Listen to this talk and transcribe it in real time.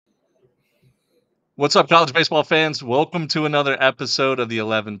What's up, college baseball fans? Welcome to another episode of the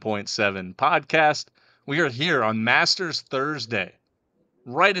 11.7 podcast. We are here on Masters Thursday,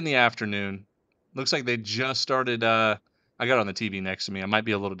 right in the afternoon. Looks like they just started. I got it on the TV next to me. I might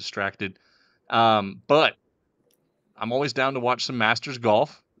be a little distracted, but I'm always down to watch some Masters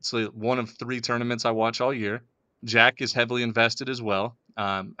golf. It's one of three tournaments I watch all year. Jack is heavily invested as well.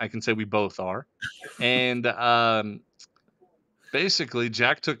 I can say we both are. And basically,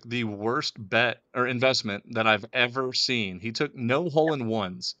 Jack took the worst bet or investment that I've ever seen. He took no hole in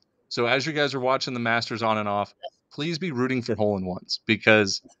ones. So as you guys are watching the Masters on and off, please be rooting for hole in ones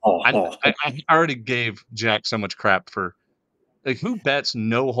because I, Oh, I already gave Jack so much crap for like who bets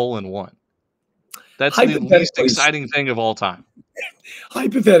no hole in one. That's the least hypothetically, exciting thing of all time.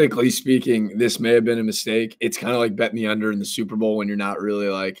 hypothetically speaking, this may have been a mistake. It's kind of like betting the under in the Super Bowl when you're not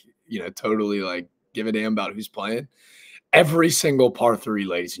really totally give a damn about who's playing. Every single par three,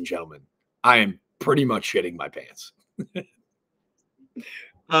 ladies and gentlemen, I am pretty much shitting my pants.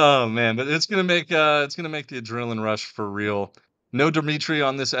 Oh man, but it's gonna make the adrenaline rush for real. No Dimitri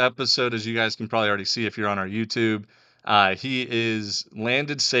on this episode, as you guys can probably already see if you're on our YouTube. He is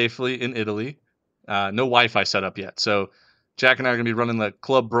landed safely in Italy. No Wi-Fi set up yet, so Jack and I are gonna be running the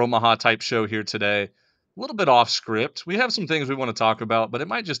Club Bromaha type show here today. A little bit off script. We have some things we want to talk about, but it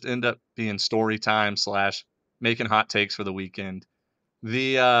might just end up being story time slash making hot takes for the weekend.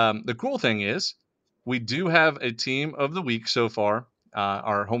 The cool thing is we do have a team of the week so far.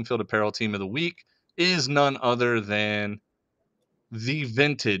 Our home field apparel team of the week is none other than the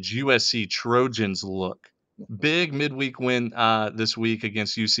vintage USC Trojans look. Big midweek win this week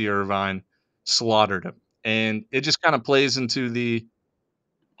against UC Irvine, slaughtered them. And it just kind of plays into the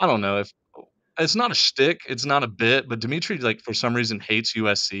I don't know if it's not a shtick, it's not a bit, but Dimitri, like, for some reason hates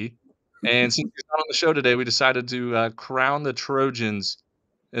USC. And since he's not on the show today, we decided to crown the Trojans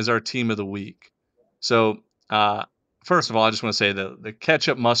as our team of the week. So, first of all, I just want to say the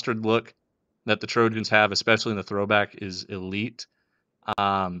ketchup mustard look that the Trojans have, especially in the throwback, is elite.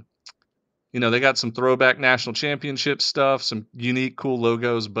 Um, they got some throwback national championship stuff, some unique, cool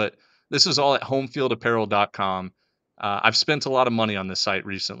logos, but this is all at homefieldapparel.com. I've spent a lot of money on this site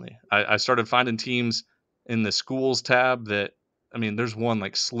recently. I started finding teams in the schools tab that, I mean, there's one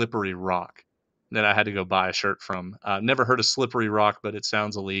like Slippery Rock that I had to go buy a shirt from. Never heard of Slippery Rock, but it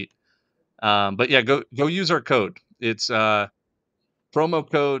sounds elite. But yeah, go use our code. It's promo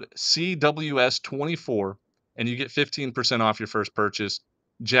code CWS24, and you get 15% off your first purchase.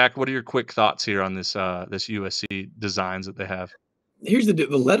 Jack, what are your quick thoughts here on this USC designs that they have? Here's the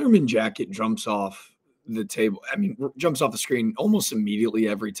Letterman jacket jumps off the table. I mean, jumps off the screen almost immediately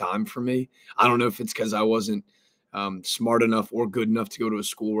every time for me. I don't know if it's because I wasn't smart enough or good enough to go to a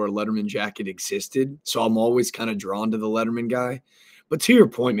school where a Letterman jacket existed. So I'm always kind of drawn to the Letterman guy. But to your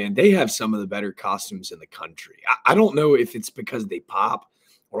point, man, they have some of the better costumes in the country. I don't know if it's because they pop,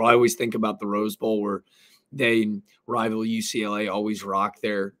 or I always think about the Rose Bowl where they rival UCLA always rock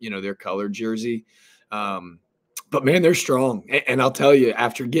their colored jersey. But man, they're strong. And I'll tell you,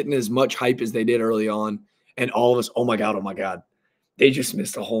 after getting as much hype as they did early on, and all of us, oh my God, they just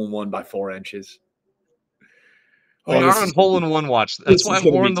missed a hole in one by 4 inches. We Oh, are on hole in one watch. That's this why is I've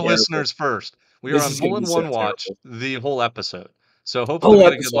going to be warned the terrible. listeners first. We are This on is going hole to be in so one watch terrible. the whole episode. So hopefully we Whole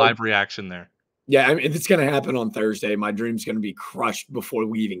get a good episode. live reaction there. Yeah, I mean, if it's going to happen on Thursday, my dream's going to be crushed before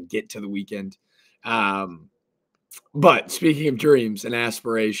we even get to the weekend. But speaking of dreams and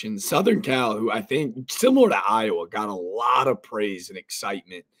aspirations, Southern Cal, who I think similar to Iowa, got a lot of praise and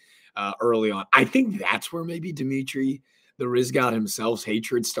excitement early on. I think that's where maybe Dimitri, the Riz God himself's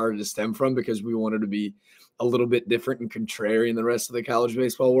hatred started to stem from, because we wanted to be a little bit different and contrarian the rest of the college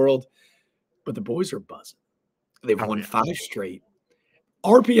baseball world. But the boys are buzzing. They've Oh won yeah. 5 straight.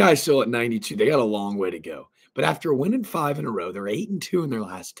 RPI still at 92. They got a long way to go. But after winning 5 in a row, they're 8-2 in their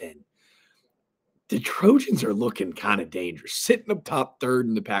last 10. The Trojans are looking kind of dangerous, sitting up top third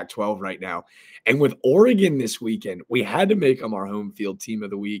in the Pac-12 right now. And with Oregon this weekend, we had to make them our home field team of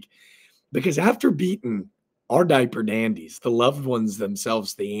the week, because after beating our diaper dandies, the loved ones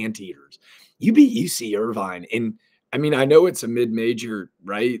themselves, the anteaters, you beat UC Irvine. And I mean, I know it's a mid-major,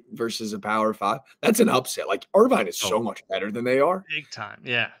 right, versus a Power 5. That's an upset. Like, Irvine is Oh, so much better than they are. big time.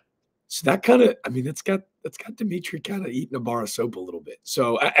 Yeah. So that kind of, I mean, that's got Dimitri kind of eating a bar of soap a little bit.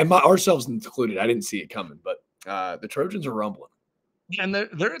 So, and ourselves included, I didn't see it coming, but the Trojans are rumbling. Yeah, and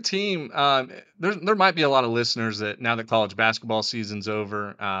they're a team. There might be a lot of listeners that now that college basketball season's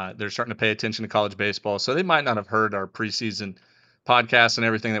over, they're starting to pay attention to college baseball, so they might not have heard our preseason podcast and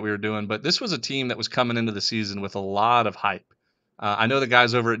everything that we were doing. But this was a team that was coming into the season with a lot of hype. I know the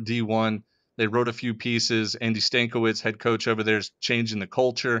guys over at D1. They wrote a few pieces. Andy Stankiewicz, head coach over there, is changing the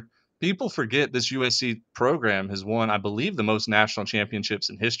culture. people forget this USC program has won, I believe, the most national championships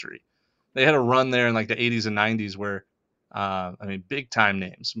in history. They had a run there in like the 80s and 90s where, I mean, big time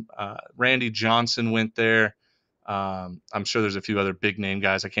names. Randy Johnson went there. I'm sure there's a few other big name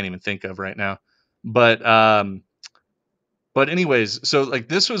guys I can't even think of right now. But anyways, so like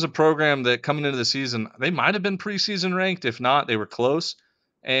this was a program that coming into the season, they might have been preseason ranked. If not, they were close.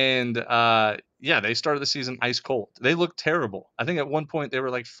 And yeah, they started the season ice cold. They looked terrible. I think at one point they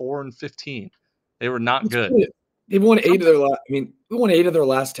were like 4-15. They were not That's good. good. They've won 8 of Something. their last. I mean, we won 8 of their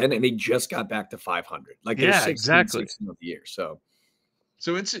last 10, and they just got back to 500. Like they're Yeah, 16, exactly. 16 of the year. So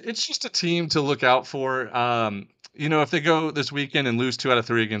So it's just a team to look out for. If they go this weekend and lose 2 out of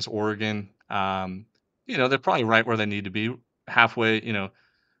 3 against Oregon, they're probably right where they need to be, halfway.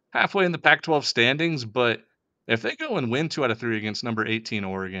 Halfway in the Pac-12 standings. But if they go and win 2 out of 3 against number 18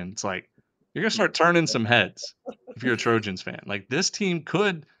 Oregon, it's like you're gonna start turning some heads if you're a Trojans fan. Like this team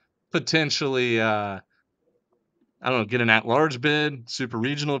could potentially, I don't know, get an at-large bid, super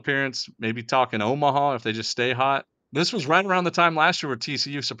regional appearance, maybe talking Omaha if they just stay hot. This was right around the time last year where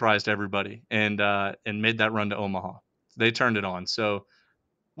TCU surprised everybody and made that run to Omaha. They turned it on. So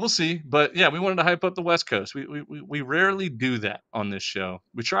we'll see. But yeah, we wanted to hype up the West Coast. We rarely do that on this show.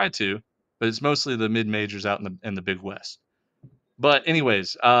 We try to, but it's mostly the mid majors out in the Big West. But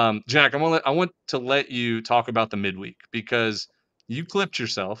anyways, Jack, I want to let you talk about the midweek because you clipped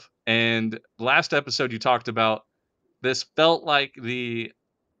yourself, and last episode you talked about this felt like the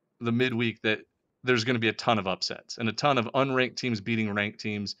midweek that there's going to be a ton of upsets and a ton of unranked teams beating ranked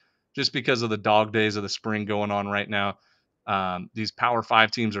teams just because of the dog days of the spring going on right now. These Power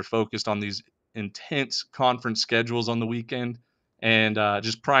Five teams are focused on these intense conference schedules on the weekend and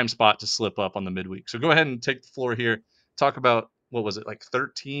just prime spot to slip up on the midweek. So go ahead and take the floor here. Talk about what was it, like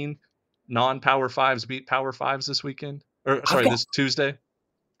 13 non-Power Fives beat Power Fives this weekend? Or I've sorry, got this Tuesday?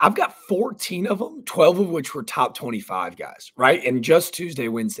 I've got 14 of them, 12 of which were top 25 guys, right? And just Tuesday,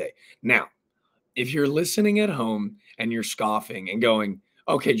 Wednesday. Now, if you're listening at home and you're scoffing and going,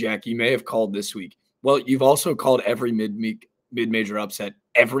 okay, Jack, you may have called this week. Well, you've also called every mid-major upset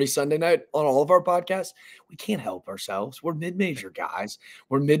every Sunday night on all of our podcasts. We can't help ourselves. We're mid-major guys.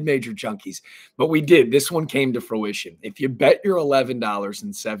 We're mid-major junkies. But we did. This one came to fruition. If you bet your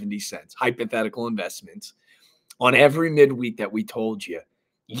 $11.70 hypothetical investments on every midweek that we told you,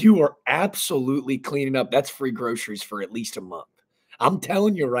 you are absolutely cleaning up. That's free groceries for at least a month. I'm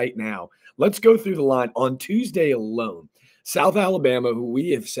telling you right now. Let's go through the line. On Tuesday alone, South Alabama, who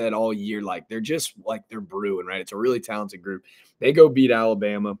we have said all year, like they're brewing, right? It's a really talented group. They go beat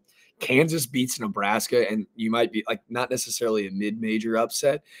Alabama. Kansas beats Nebraska, and you might be like not necessarily a mid-major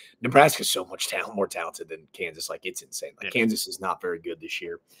upset. Nebraska's so much more talented than Kansas. Like it's insane. Like Yeah. Kansas is not very good this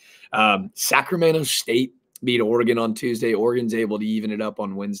year. Sacramento State beat Oregon on Tuesday. Oregon's able to even it up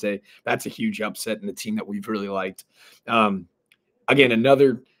on Wednesday. That's a huge upset in the team that we've really liked. Again,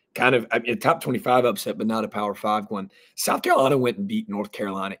 another kind of a top 25 upset, but not a Power 5 one. South Carolina went and beat North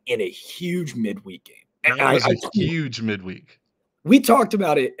Carolina in a huge midweek game. And That was a huge midweek. we talked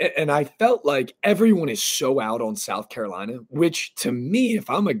about it, and I felt like everyone is so out on South Carolina, which to me, if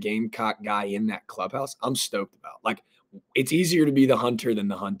I'm a Gamecock guy in that clubhouse, I'm stoked about. Like, it's easier to be the hunter than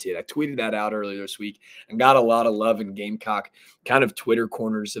the hunted. I tweeted that out earlier this week and got a lot of love in Gamecock kind of Twitter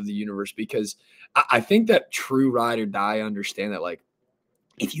corners of the universe because I think that true ride or die understand that, like,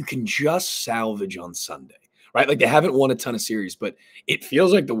 if you can just salvage on Sunday, right? Like they haven't won a ton of series, but it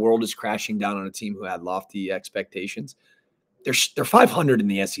feels like the world is crashing down on a team who had lofty expectations. They're 500 in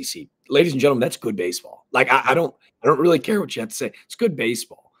the SEC, ladies and gentlemen. That's good baseball. Like I don't really care what you have to say. It's good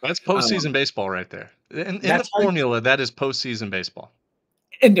baseball. That's Um, postseason baseball right there. In the that's how, formula, that is postseason baseball.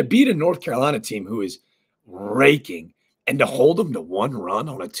 and to beat a North Carolina team who is raking and to hold them to one run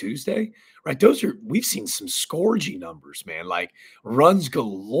on a Tuesday, right? We've seen some scourgy numbers, man, like runs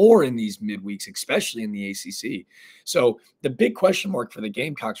galore in these midweeks, especially in the ACC. So the big question mark for the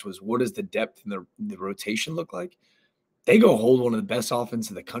Gamecocks was what does the depth in the rotation look like? They go hold one of the best offense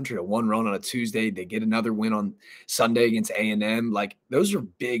in the country to one run on a Tuesday. They get another win on Sunday against A&M. Like those are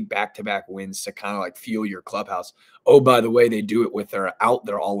big back-to-back wins to kind of like fuel your clubhouse. Oh, by the way, they do it with their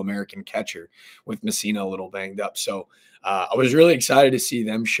All-American catcher with Messina a little banged up. So I was really excited to see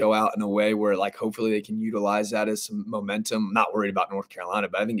them show out in a way where like hopefully they can utilize that as some momentum. I'm not worried about North Carolina,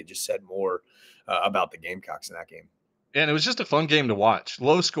 but I think it just said more about the Gamecocks in that game. And it was just a fun game to watch.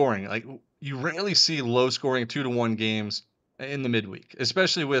 Low scoring. Like you rarely see low scoring 2-1 games in the midweek,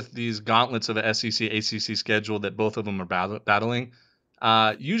 especially with these gauntlets of a SEC ACC schedule that both of them are battling.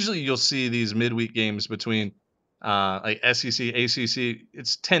 Usually you'll see these midweek games between like SEC ACC.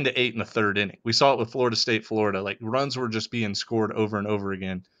 It's 10-8 in the third inning. We saw it with Florida State, Florida. Like runs were just being scored over and over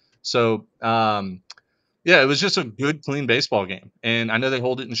again. So, yeah, it was just a good, clean baseball game, and I know they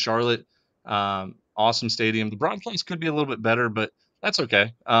hold it in Charlotte, awesome stadium. The broadcast could be a little bit better, but that's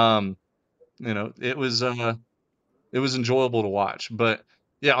okay. It was enjoyable to watch. But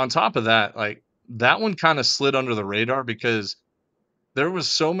yeah, on top of that, like that one kind of slid under the radar because there was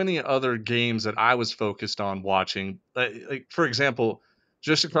so many other games that I was focused on watching. Like for example,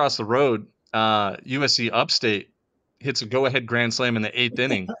 just across the road, USC Upstate hits a go-ahead grand slam in the eighth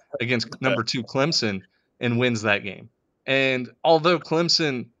inning against number two Clemson and wins that game. And although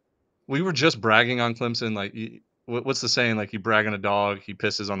Clemson, we were just bragging on Clemson, like what's the saying? Like you brag on a dog, he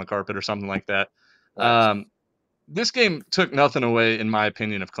pisses on the carpet or something like that. Facts. Um, this game took nothing away, in my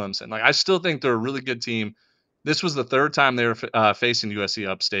opinion, of Clemson. Like, I still think they're a really good team. This was the third time they were facing USC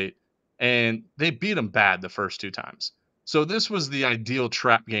Upstate, and they beat them bad the first two times. So this was the ideal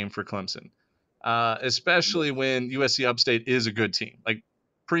trap game for Clemson, especially when USC Upstate is a good team. Like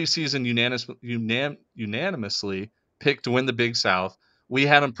preseason unanimously picked to win the Big South. We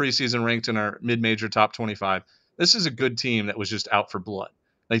had them preseason ranked in our mid-major top 25. This is a good team that was just out for blood.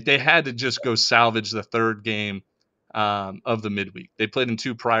 Like they had to just go salvage the third game of the midweek. They played in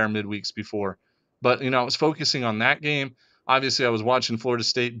two prior midweeks before, but I was focusing on that game. Obviously, I was watching Florida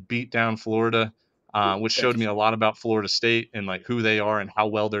State beat down Florida, which showed me a lot about Florida State and like who they are and how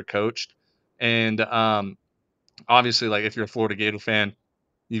well they're coached. And obviously, like if you're a Florida Gator fan,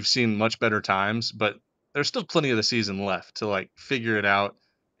 you've seen much better times, but there's still plenty of the season left to like figure it out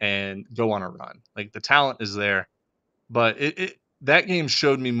and go on a run. Like the talent is there, but it that game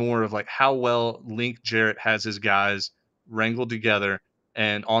showed me more of like how well Link Jarrett has his guys wrangled together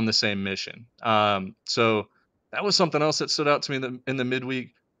and on the same mission. So that was something else that stood out to me in the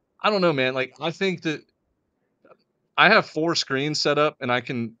midweek. I don't know, man. Like I think that I have 4 screens set up and I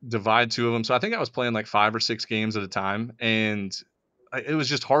can divide 2 of them. So I think I was playing like 5 or 6 games at a time, and it was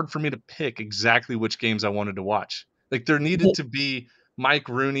just hard for me to pick exactly which games I wanted to watch. Like there needed to be Mike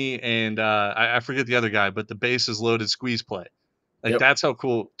Rooney and I forget the other guy, but the bases loaded squeeze play. Like Yep. that's how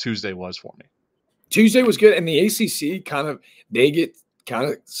cool Tuesday was for me. Tuesday was good, and the ACC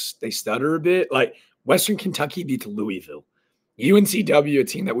they stutter a bit. Like Western Kentucky beat Louisville. UNCW, a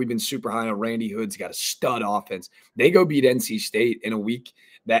team that we've been super high on. Randy Hood's got a stud offense. They go beat NC State in a week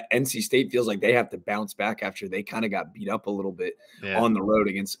that NC State feels like they have to bounce back after they kind of got beat up a little bit Yeah. on the road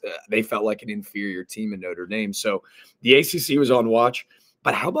against. They felt like an inferior team in Notre Dame. So the ACC was on watch.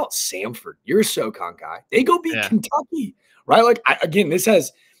 But how about Samford? You're a SoCon guy. They go beat Yeah. Kentucky, right? Like again, this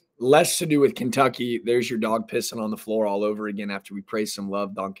has less to do with Kentucky. There's your dog pissing on the floor all over again after we praised some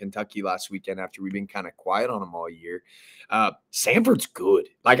love on Kentucky last weekend after we've been kind of quiet on them all year. Samford's good.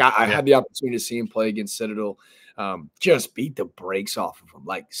 Like I Yeah. had the opportunity to see him play against Citadel. Just beat the brakes off of him.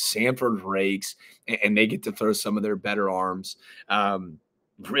 Like Samford rakes, and they get to throw some of their better arms.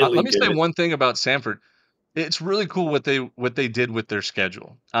 Really Let me say good. one thing about Sanford. It's really cool what they did with their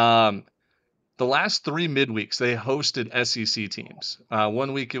schedule. The last 3 midweeks, they hosted SEC teams.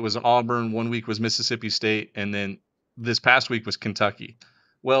 One week it was Auburn, one week was Mississippi State, and then this past week was Kentucky.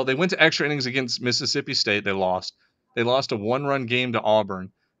 Well, they went to extra innings against Mississippi State. They lost. They lost a one-run game to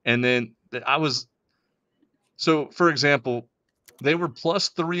Auburn, and then I was so, for example, they were plus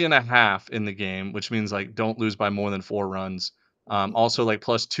 3.5 in the game, which means like don't lose by more than 4 runs. Also like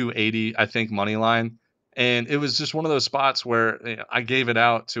plus 280, I think, money line. And it was just one of those spots where I gave it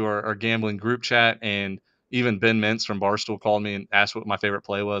out to our gambling group chat, and even Ben Mintz from Barstool called me and asked what my favorite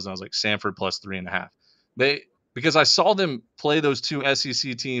play was, and I was like Sanford plus 3.5. They Because I saw them play those two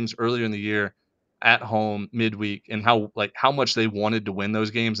SEC teams earlier in the year at home midweek, and how much they wanted to win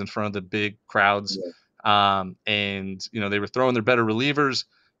those games in front of the big crowds, and they were throwing their better relievers,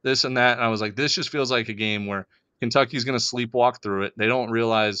 this and that. And I was like, this just feels like a game where Kentucky's going to sleepwalk through it. They don't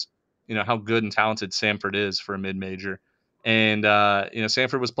realize, how good and talented Samford is for a mid-major. And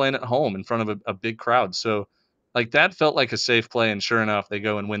Samford was playing at home in front of a big crowd. So like that felt like a safe play. And sure enough, they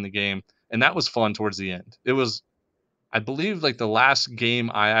go and win the game. And that was fun towards the end. It was, I believe, like the last game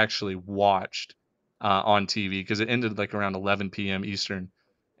I actually watched on TV, because it ended like around 11 p.m. Eastern.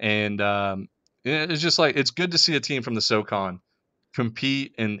 And it's just like it's good to see a team from the SoCon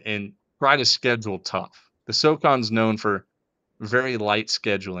compete and try to schedule tough. The SoCon's known for very light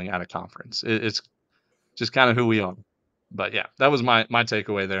scheduling out of conference. It's just kind of who we are. But yeah, that was my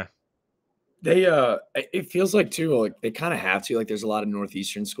takeaway there. It feels like too, like they kind of have to. Like there's a lot of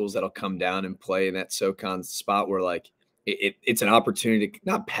Northeastern schools that'll come down and play in that SoCon spot where like it's an opportunity to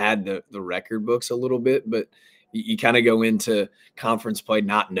not pad the record books a little bit, but you kind of go into conference play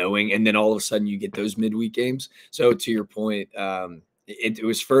not knowing, and then all of a sudden you get those midweek games. So to your point, it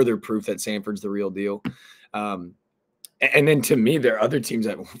was further proof that Sanford's the real deal. Um, And then to me, there are other teams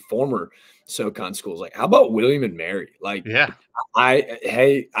that former SoCon schools. Like, how about William and Mary? Like, Yeah,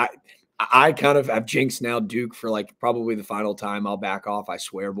 I kind of have jinxed now Duke for like probably the final time. I'll back off. I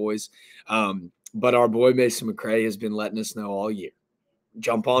swear, boys. But our boy Mason McCray has been letting us know all year.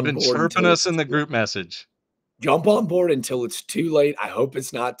 Jump he's on been board chirping until us it's in the group message. jump on board until it's too late. I hope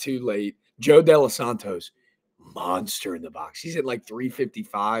it's not too late. Joe De Los Santos, monster in the box. He's at like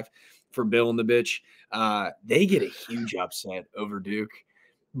 355 for Bill and the bitch. They get a huge upset over Duke,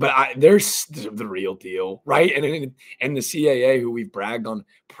 but they're the real deal, right? And the CAA, who we've bragged on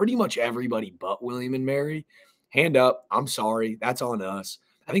pretty much everybody but William and Mary. Hand up, I'm sorry, that's on us.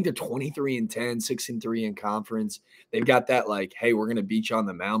 I think they're 23-10, 6-3 in conference. They've got that like, hey, we're gonna beat you on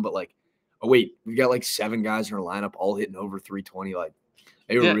the mound, but like, oh wait, we've got like 7 guys in our lineup all hitting over 320. Like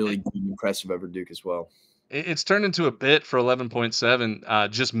they were Yeah, really good and impressive over Duke as well. it's turned into a bit for 11.7,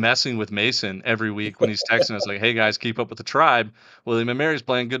 just messing with Mason every week when he's texting us like, "Hey guys, keep up with the tribe. William and Mary's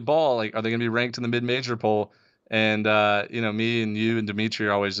playing good ball. Like, are they going to be ranked in the mid-major poll?" And me and you and Dimitri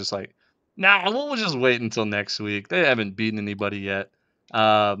are always just like, "Nah, we'll just wait until next week. They haven't beaten anybody yet."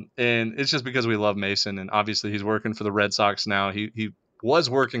 And it's just because we love Mason, and obviously he's working for the Red Sox now. He was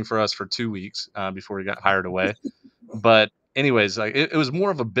working for us for 2 weeks before he got hired away. But anyways, like it was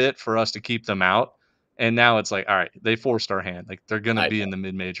more of a bit for us to keep them out. And now it's like, all right, they forced our hand. Like they're gonna I be in the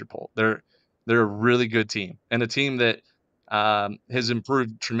mid major poll. They're a really good team and a team that has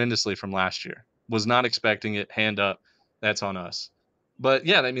improved tremendously from last year. Was not expecting it. Hand up, that's on us. But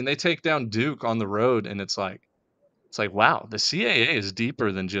yeah, I mean they take down Duke on the road, and it's like, wow, the CAA is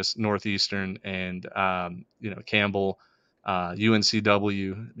deeper than just Northeastern and Campbell,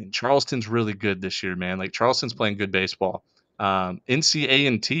 UNCW. I mean, Charleston's really good this year, man. Like Charleston's playing good baseball.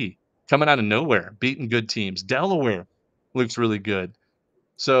 NCA&T coming out of nowhere, beating good teams. Delaware looks really good.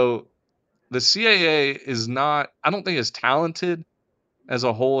 So the CAA is not, I don't think, as talented as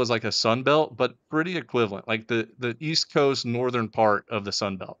a whole as like a Sun Belt, but pretty equivalent. Like the East Coast northern part of the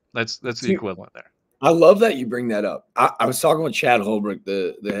Sun Belt. That's the see, equivalent there. I love that you bring that up. I was talking with Chad Holbrook,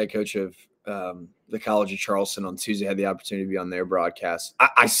 the head coach of the College of Charleston on Tuesday. Had the opportunity to be on their broadcast.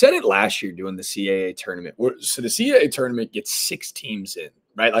 I said it last year doing the CAA tournament. So the CAA tournament gets 6 teams in,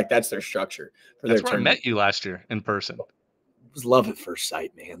 right? Like that's their structure for their That's where I tournament. met you last year in person. It was love at first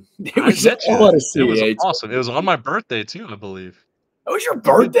sight, man. It I was met you all then. out of It was CAA awesome. It was on tournament. my birthday too, I believe. That was your It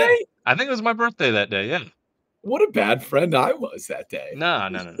was a good day. birthday? I think it was my birthday that day, yeah. What a bad friend I was that day. No,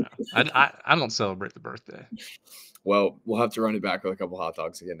 no, no, no. I don't celebrate the birthday. Well, we'll have to run it back with a couple hot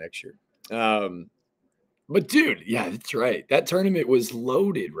dogs again next year. But dude, yeah, that's right. That tournament was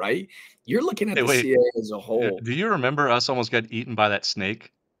loaded, right? You're looking at Hey, the wait, CAA as a whole. do you remember us almost got eaten by that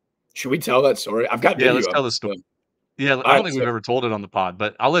snake? Should we tell that story? I've got Yeah, let's video of tell it. the story. So, Yeah, I all don't right, think so we've ever told it on the pod,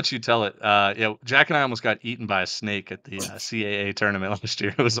 but I'll let you tell it. Yeah, Jack and I almost got eaten by a snake at the CAA tournament last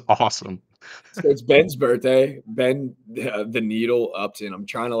year. It was awesome. So it's Ben's birthday. Ben, the needle Upton. I'm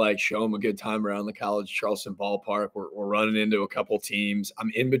trying to like show him a good time around the College Charleston ballpark. We're running into a couple teams. I'm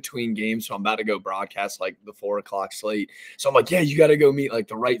in between games, so I'm about to go broadcast like the 4 o'clock slate. So I'm like, yeah, you got to go meet like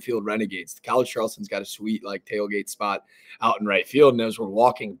the right field renegades. The College Charleston's got a sweet like tailgate spot out in right field. And as we're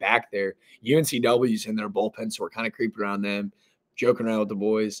walking back there, UNCW's in their bullpen, so we're kind of creeping around them, joking around with the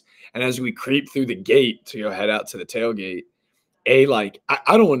boys. And as we creep through the gate to go head out to the tailgate, I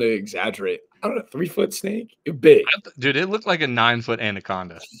don't want to exaggerate. I don't know, 3-foot snake, big. Dude, it looked like a 9-foot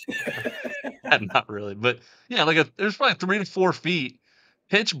anaconda. Not really, but yeah, there's probably 3 to 4 feet,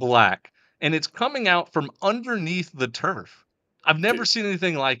 pitch black, and it's coming out from underneath the turf. I've never Dude, seen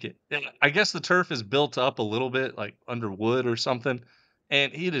anything like it. I guess the turf is built up a little bit, like under wood or something,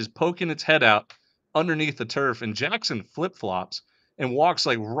 and it is poking its head out underneath the turf. And Jackson flip flops and walks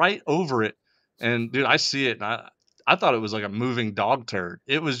like right over it. And dude, I see it, and I thought it was like a moving dog turd.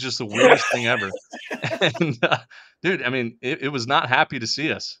 It was just the weirdest thing ever. And dude, I mean, it was not happy to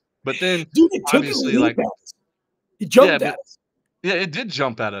see us. But then dude, it took a obviously, leap like, at us. It yeah, jumped but at us. yeah, it did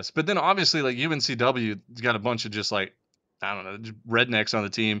jump at us. But then obviously, like UNCW has got a bunch of just like, I don't know, just rednecks on the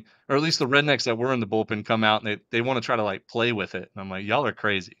team, or at least the rednecks that were in the bullpen come out and they want to try to like play with it. And I'm like, y'all are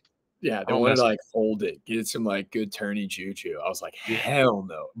crazy. Yeah, I they don't wanted to mess with like hold it, get some like good turny juju. I was like, it. Yeah. hell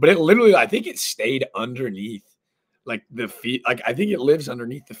no. But it literally, I think it stayed underneath like the feet. Like I think it lives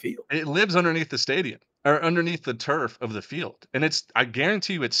underneath the field. It lives underneath the stadium or underneath the turf of the field. And I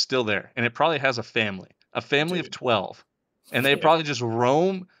guarantee you it's still there. And it probably has a family of Dude, 12. And they they probably just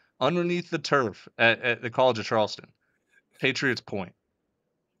roam underneath the turf at the College of Charleston. Patriots Point.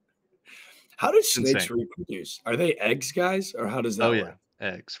 how do It's snakes insane. reproduce? Are they eggs, guys, or how does Oh, that yeah. work?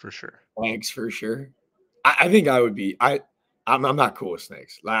 Eggs for sure. Eggs for sure. I think I would be. I'm not cool with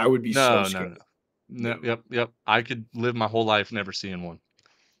snakes. Like I would be so No, no, scared. no. No, No. yep, yep. I could live my whole life never seeing one.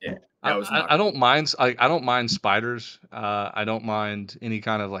 Yeah, I that was I not I cool. don't mind I don't mind spiders. I don't mind any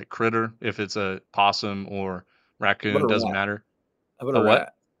kind of, like, critter if it's a possum or How about raccoon, a doesn't rat? matter. How about a A what?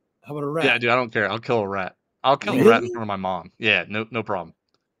 rat? How about a Yeah, rat? dude, I don't care. I'll kill a rat. I'll kill a rat in Really? front of my mom. Yeah, no problem.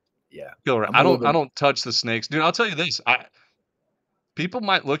 Yeah, Kill a rat. I'm a little I bit. don't touch the snakes. Dude, I'll tell you this, people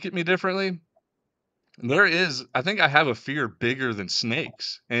might look at me differently. I think I have a fear bigger than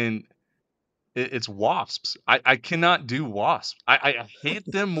snakes, and it's wasps. I cannot do wasps. I hate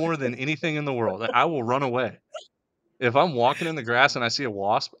them more than anything in the world. I will run away. If I'm walking in the grass and I see a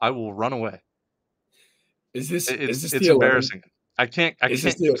wasp, I will run away. Is this the It's 11? embarrassing. I Is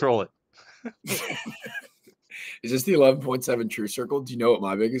this can't the control it. is this the 11.7 true circle? Do you know what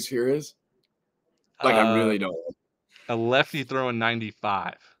my biggest fear is? Like, I Uh, really don't. a lefty throwing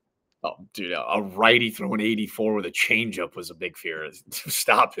 95. Oh, dude, a righty throwing 84 with a changeup was a big fear.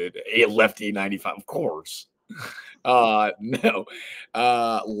 Stop it. A lefty 95, of course. No.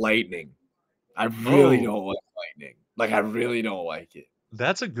 Lightning. I really Oh, don't like lightning. Like, I really don't like it.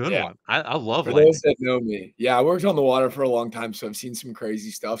 that's a good Yeah. one. I love For those lightning. that know me, yeah, I worked on the water for a long time, so I've seen some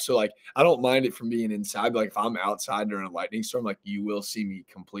crazy stuff. So, like, I don't mind it from being inside. But, like, if I'm outside during a lightning storm, like, you will see me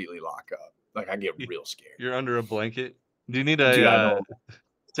completely lock up. Like, I get real scared. You're under a blanket. Do you need Dude, I don't.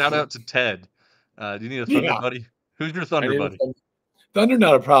 shout out to Ted. Do you need a thunder Yeah. buddy? Who's your I thunder need a buddy? thunder,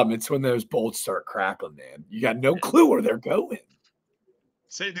 not a problem. It's when those bolts start crackling, man. You got no clue where they're going.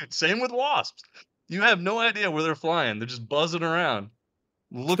 Same with wasps. You have no idea where they're flying. They're just buzzing around,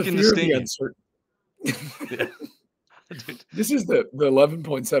 It's the looking to fear of the sting you. uncertain. Yeah, dude. This is the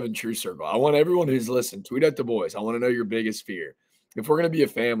 11.7 true circle. I want everyone who's listened, tweet at the boys. I want to know your biggest fear. If we're gonna be a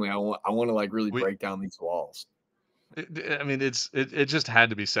family, I want to like really We break down these walls. I mean, it just had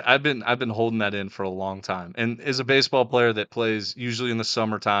to be said. I've been holding that in for a long time. And as a baseball player that plays usually in the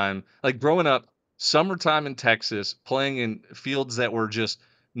summertime, like growing up, summertime in Texas, playing in fields that were just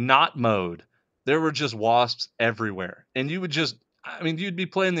not mowed, there were just wasps everywhere. And you would just, I mean, you'd be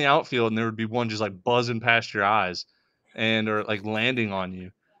playing the outfield and there would be one just like buzzing past your eyes and or like landing on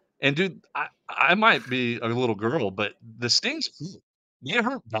you. And dude, I might be a little girl, but the stings, they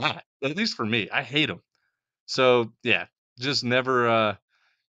hurt bad. At least for me, I hate them. So, yeah, just never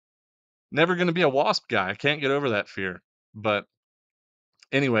gonna be a wasp guy. I can't get over that fear. But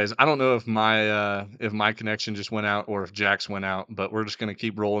anyways, I don't know if my connection just went out or if Jack's went out, but we're just gonna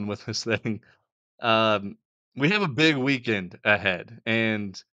keep rolling with this thing. Um, we have a big weekend ahead,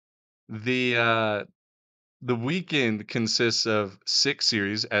 and the, uh, the weekend consists of 6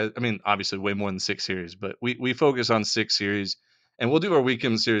 series, I mean, obviously way more than 6 series, but we focus on 6 series, and we'll do our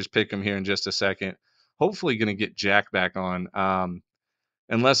weekend series pick 'em here in just a second. Hopefully gonna get Jack back on,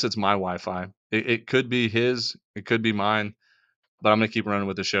 unless it's my Wi-Fi. It could be his, it could be mine, but I'm gonna keep running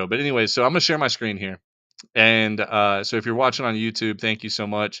with the show. But anyway, so I'm gonna share my screen here. And so if you're watching on YouTube, thank you so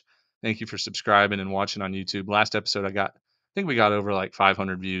much. Thank you for subscribing and watching on YouTube. Last episode, I think we got over like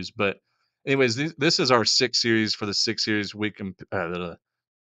 500 views. But anyways, this is our six series for the six series weekend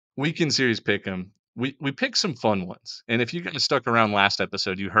series pick 'em. We picked some fun ones, and if you guys stuck around last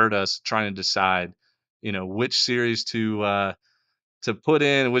episode, you heard us trying to decide, which series to put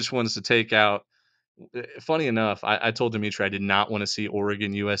in, which ones to take out. Funny enough, I told Dimitri I did not want to see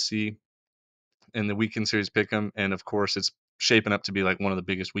Oregon USC in the weekend series pick'em, and of course, it's shaping up to be like one of the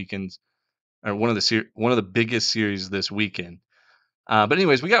biggest weekends or one of the biggest series this weekend. But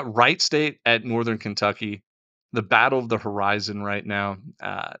anyways, we got Wright State at Northern Kentucky, the battle of the horizon right now.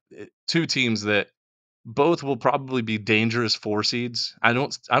 Two teams that both will probably be dangerous four seeds. I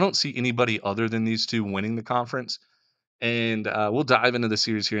don't see anybody other than these two winning the conference. And we'll dive into the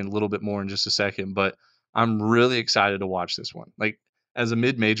series here in a little bit more in just a second. But I'm really excited to watch this one. Like as a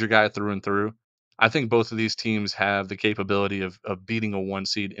mid-major guy through and through, I think both of these teams have the capability of beating a one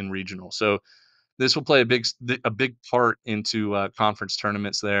seed in regional. So this will play a big part into conference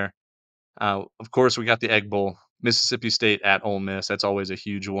tournaments there. Of course, we got the Egg Bowl, Mississippi State at Ole Miss. That's always a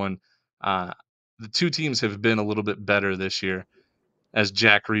huge one. Uh, the two teams have been a little bit better this year as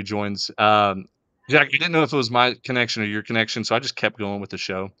Jack rejoins. Jack, I didn't know if it was my connection or your connection, so I just kept going with the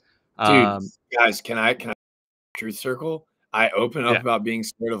show. Dude, Um, guys, can I truth circle? I open up yeah. about being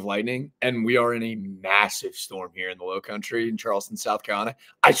scared of lightning, and we are in a massive storm here in the Low Country in Charleston, South Carolina.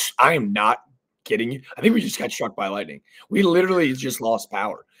 I am not kidding you. I think we just got struck by lightning. We literally just lost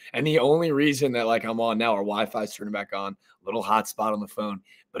power, and the only reason that like I'm on now, our Wi-Fi's turning back on, little hotspot on the phone.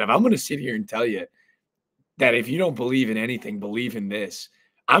 But if I'm going to sit here and tell you that if you don't believe in anything, believe in this.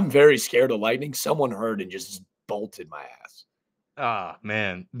 I'm very scared of lightning. Someone heard and just bolted my ass. Ah,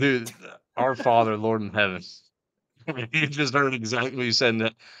 man, dude, our Father, Lord in heaven. You just heard exactly what you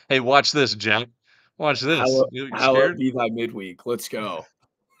said. Hey, watch this, Jack. Watch this. You Hallowed scared? be thy midweek. Let's go.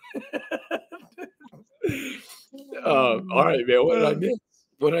 All right, man. What did I Uh, miss?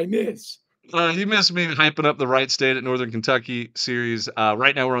 What did I miss? you missed me hyping up the right state at Northern Kentucky series.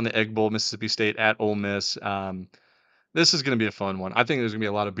 Right now we're on the Egg Bowl, Mississippi State at Ole Miss. This is going to be a fun one. I think there's going to be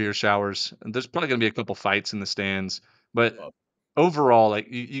a lot of beer showers. And there's probably going to be a couple fights in the stands, but Well, overall, like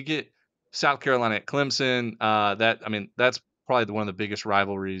you get South Carolina at Clemson. That's probably one of the biggest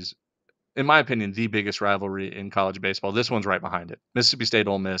rivalries, in my opinion, the biggest rivalry in college baseball. This one's right behind it. Mississippi State,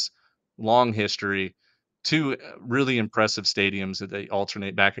 Ole Miss, long history, two really impressive stadiums that they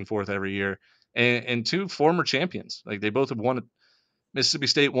alternate back and forth every year, and two former champions. Like they both have won. Mississippi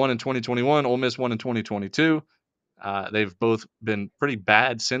State won in 2021. Ole Miss won in 2022. They've both been pretty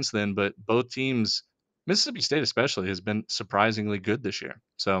bad since then, but both teams, Mississippi State especially, has been surprisingly good this year.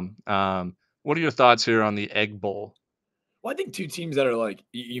 So, what are your thoughts here on the Egg Bowl? I think two teams that are like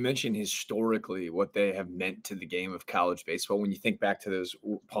you mentioned historically what they have meant to the game of college baseball. When you think back to those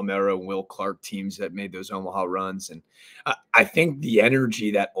Palmero and Will Clark teams that made those Omaha runs, and I think the energy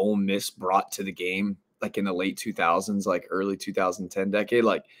that Ole Miss brought to the game, like in the late 2000s, like early 2010 decade,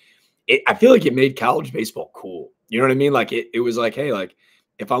 like I feel like it made college baseball cool. You know what I mean? Like it was like, hey, like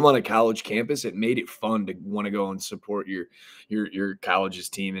if I'm on a college campus, it made it fun to want to go and support your college's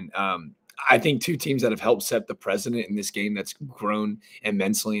team. And I think two teams that have helped set the precedent in this game that's grown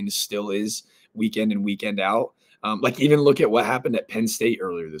immensely and still is week in and weekend out. Like even look at what happened at Penn State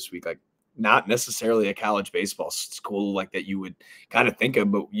earlier this week. Like not necessarily a college baseball school like that you would kind of think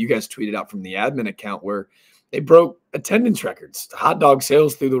of, but you guys tweeted out from the admin account where they broke attendance records, hot dog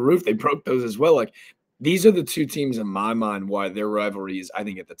sales through the roof. They broke those as well. Like these are the two teams in my mind why their rivalry is, I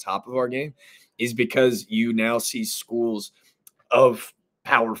think, at the top of our game is because you now see schools of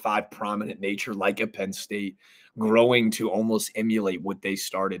Power Five prominent nature, like a Penn State, growing to almost emulate what they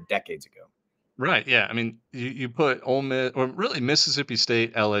started decades ago. Right. Yeah. I mean, you put Ole Miss, or really Mississippi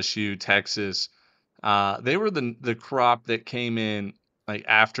State, LSU, Texas. They were the crop that came in like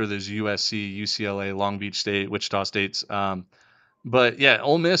after those USC, UCLA, Long Beach State, Wichita States. But yeah,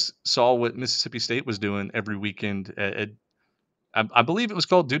 Ole Miss saw what Mississippi State was doing every weekend. I believe it was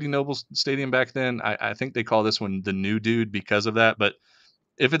called Duty Noble Stadium back then. I think they call this one the New Dude because of that. But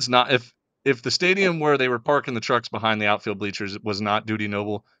if it's not, if the stadium where they were parking the trucks behind the outfield bleachers was not Duty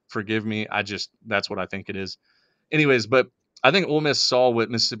Noble, forgive me. That's what I think it is. Anyways, but I think Ole Miss saw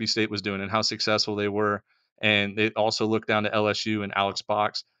what Mississippi State was doing and how successful they were, and they also looked down to LSU and Alex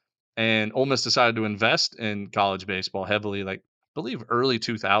Box. And Ole Miss decided to invest in college baseball heavily, like I believe early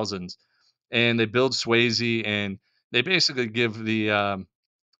 2000s, and they build Swayze, and they basically give the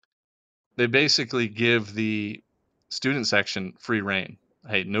they basically give the student section free reign.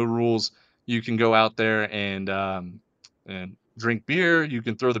 Hey, no rules. You can go out there and drink beer. You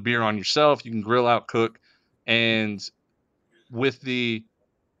can throw the beer on yourself. You can grill out, cook, and with the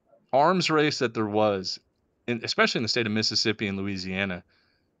arms race that there was, especially in the state of Mississippi and Louisiana,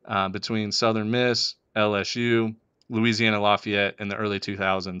 between Southern Miss, LSU, Louisiana Lafayette in the early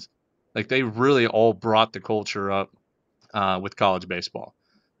 2000s, like they really all brought the culture up with college baseball.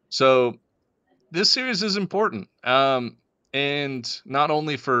 So this series is important, and not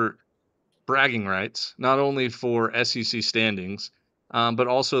only for bragging rights, not only for SEC standings, but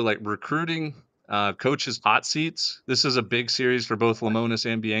also like recruiting, coaches' hot seats. This is a big series for both Lamonis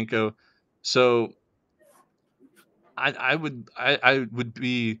and Bianco. So I would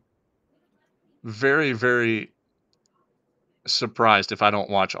be very, very surprised if I don't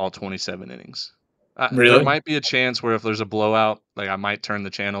watch all 27 innings. There Really? might be a chance where if there's a blowout, like I might turn the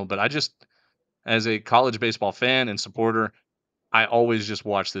channel, but as a college baseball fan and supporter, I always just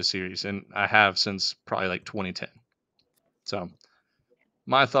watch this series, and I have since probably like 2010. So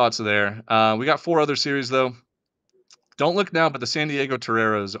my thoughts there. We got four other series though. Don't look now, but the San Diego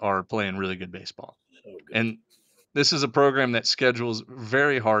Toreros are playing really good baseball, So good. and this is a program that schedules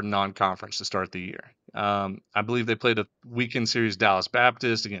very hard non-conference to start the year. I believe they played a weekend series Dallas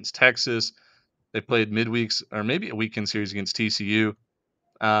Baptist against Texas. They played midweeks or maybe a weekend series against TCU.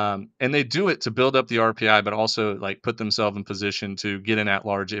 And they do it to build up the RPI, but also like put themselves in position to get in at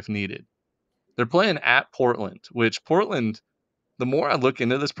large if needed. They're playing at Portland, which Portland, the more I look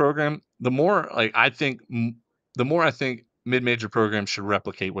into this program, the more I think mid-major programs should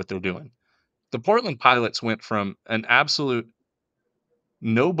replicate what they're doing. The Portland Pilots went from an absolute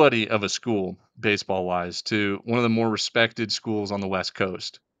nobody of a school baseball wise to one of the more respected schools on the West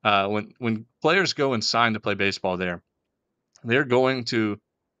Coast. When players go and sign to play baseball there, they're going to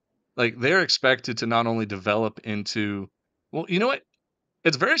they're expected to not only develop into well, you know what?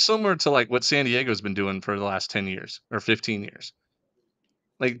 It's very similar to like what San Diego's been doing for the last 10 years or 15 years.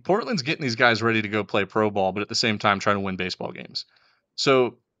 like Portland's getting these guys ready to go play pro ball, but at the same time trying to win baseball games.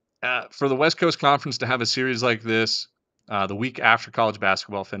 So for the West Coast Conference to have a series like this, the week after college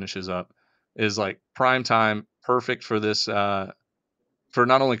basketball finishes up, is like prime time, perfect for this for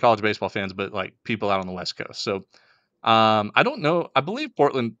not only college baseball fans but like people out on the West Coast. So I don't know. I believe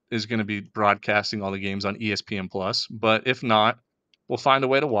Portland is going to be broadcasting all the games on ESPN Plus, but if not, we'll find a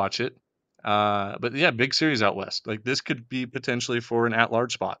way to watch it. But yeah, big series out west. Like this could be potentially for an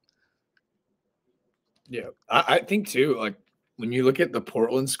at-large spot. Yeah, I think too. Like when you look at the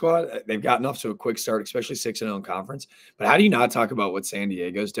Portland squad, they've gotten off to a quick start, especially 6-0 in conference. But how do you not talk about what San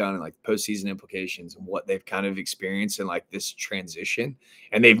Diego's done and like postseason implications and what they've kind of experienced in like this transition?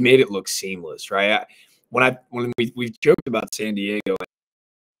 And they've made it look seamless, right? When we've joked about San Diego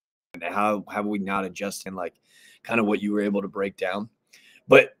and how have we not adjusted and like kind of what you were able to break down,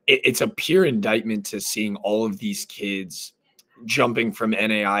 but it's a pure indictment to seeing all of these kids jumping from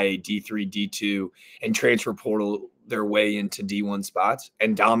NAIA D3, D2, and transfer portal their way into D1 spots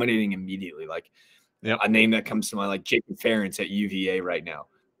and dominating immediately. Like Yep. a name that comes to mind, like Jacob Ferentz at UVA right now,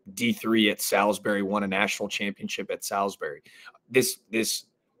 D3 at Salisbury, won a national championship at Salisbury.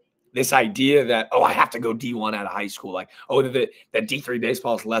 This idea that, oh, I have to go D1 out of high school, like, oh, that D3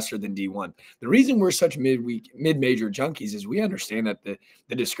 baseball is lesser than D1. The reason we're such mid-major junkies is we understand that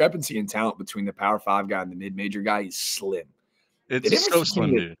the discrepancy in talent between the Power 5 guy and the mid-major guy is slim. The It's difference so between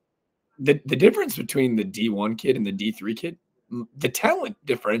slim, dude. the difference between the D1 kid and the D3 kid, the talent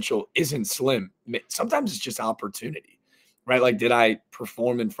differential isn't slim. Sometimes it's just opportunity, right? Like, did I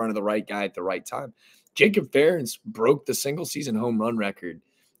perform in front of the right guy at the right time? Jacob Ferentz broke the single season home run record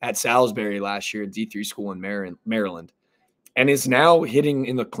at Salisbury last year at D3 school in Maryland, and is now hitting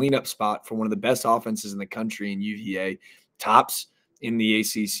in the cleanup spot for one of the best offenses in the country in UVA, tops in the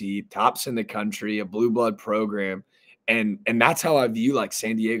ACC, tops in the country, a blue blood program. And that's how I view like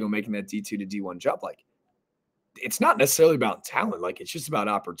San Diego making that D2 to D1 jump. Like it's not necessarily about talent, like it's just about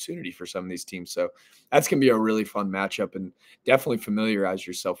opportunity for some of these teams. So that's gonna be a really fun matchup, and definitely familiarize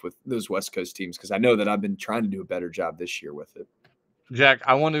yourself with those West Coast teams because I know that I've been trying to do a better job this year with it. Jack,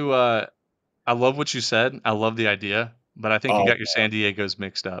 I want to I love what you said. I love the idea, but I think you Oh, got your San Diego's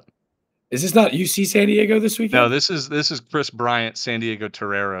mixed up. is this not UC San Diego this No, weekend? this is Chris Bryant, San Diego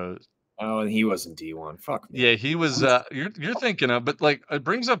Toreros. Oh, and he wasn't D1. Fuck Yeah, me. he was you're thinking of, but like it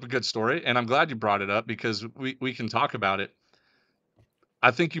brings up a good story and I'm glad you brought it up because we can talk about it.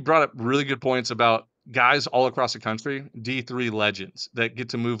 I think you brought up really good points about guys all across the country, D3 legends that get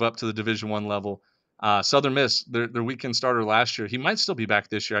to move up to the Division 1 level. Southern Miss, their weekend starter last year, he might still be back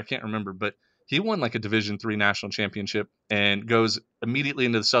this year. I can't remember, but he won like a Division 3 national championship and goes immediately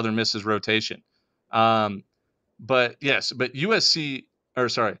into the Southern Miss's rotation. Um, but yes, but USC or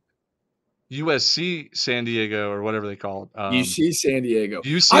sorry, USC San Diego or whatever they call it. UC San Diego.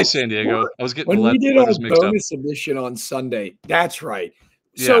 UC I San Diego. swore I was getting when we did our letters mixed up. bonus edition on Sunday, that's right.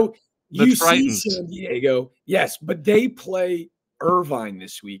 Yeah, So the UC Tritons. San Diego, yes, but they play Irvine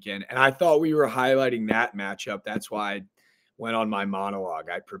this weekend, and I thought we were highlighting that matchup. That's why I went on my monologue.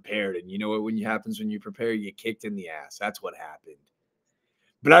 I prepared, and you know what? When you happens when you prepare, you get kicked in the ass. That's what happened.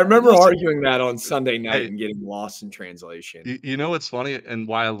 But I remember Listen, arguing that on Sunday night hey, and getting lost in translation. you know what's funny and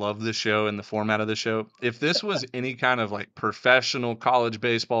why I love this show and the format of the show? If this was any kind of like professional college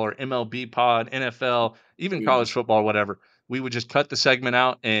baseball or MLB pod, NFL, even We would college just football, whatever, we would just cut the segment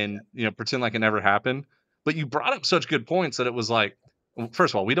out and pretend like it never happened. But you brought up such good points that it was like, well,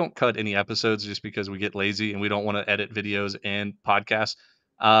 first of all, we don't cut any episodes just because we get lazy and we don't want to edit videos and podcasts.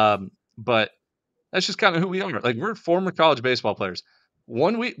 But that's just kind of who we are. Like we're former college baseball players.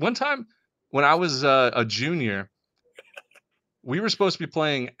 One time when I was a junior, we were supposed to be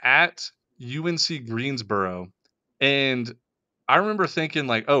playing at UNC Greensboro, and I remember thinking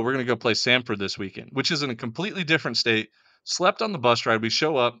like, "Oh, we're gonna go play Samford this weekend," which is in a completely different state. Slept on the bus ride. We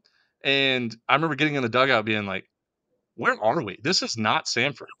show up, and I remember getting in the dugout, being like, "Where are we? This is not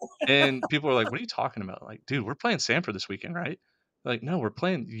Samford." And people are like, "What are you talking about?" Like, dude, we're playing Samford this weekend, right? Like, no, we're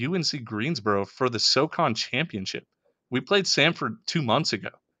playing UNC Greensboro for the SoCon championship. We played Samford 2 months ago.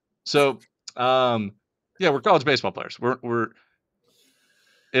 So, yeah, we're college baseball players. We're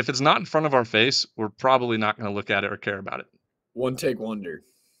if it's not in front of our face, we're probably not going to look at it or care about it. one take wonder.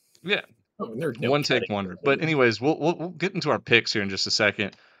 Yeah, Oh, and there's no one take cutting. wonder. But anyways, we'll get into our picks here in just a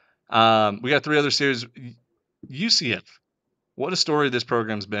second. We got three other series. UCF. What a story this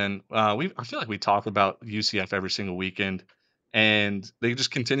program's been. I feel like we talk about UCF every single weekend, and they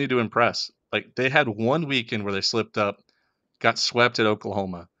just continue to impress. Like they had one weekend where they slipped up, got swept at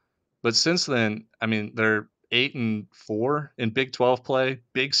Oklahoma, but since then, I mean, they're 8-4 in Big 12 play,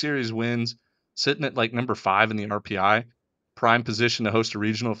 big series wins, sitting at like number 5 in the RPI. prime position to host a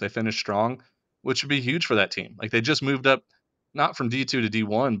regional if they finish strong, which would be huge for that team. Like they just moved up not from D2 to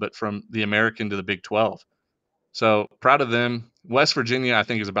D1, but from the American to the Big 12. So proud of them. West Virginia, I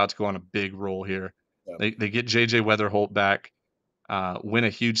think, is about to go on a big roll here. Yeah. They get JJ Weatherholt back, win a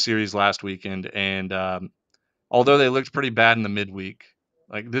huge series last weekend, and although they looked pretty bad in the midweek,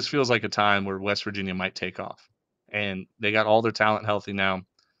 like this feels like a time where West Virginia might take off, and they got all their talent healthy now.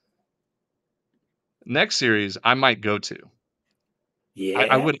 Next series, I might go to. I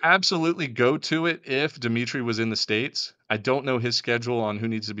Yeah. would absolutely go to it if Dimitri was in the States. I don't know his schedule on who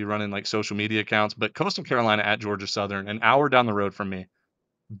needs to be running like social media accounts, but Coastal Carolina at Georgia Southern, an hour down the road from me,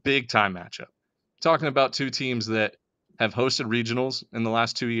 big time matchup. Talking about two teams that have hosted regionals in the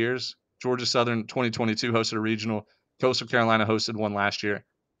last 2 years. Georgia Southern 2022 hosted a regional. Coastal Carolina hosted one last year.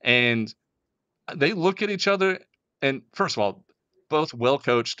 And they look at each other, and first of all, both well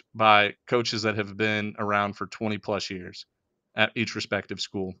coached by coaches that have been around for 20 plus years at each respective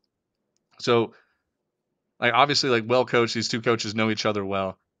school. So, like obviously, like well coached, these two coaches know each other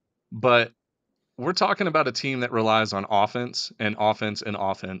well. But we're talking about a team that relies on offense and offense and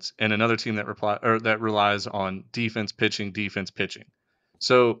offense, and another team that that relies on defense, pitching.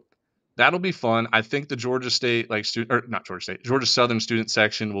 So that'll be fun. I think the Georgia State like student or not Georgia State, Georgia Southern student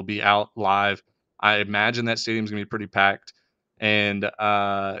section will be out live. I imagine that stadium's gonna be pretty packed. And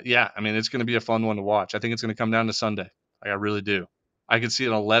yeah, I mean it's gonna be a fun one to watch. I think it's gonna come down to Sunday. Like I really do. I could see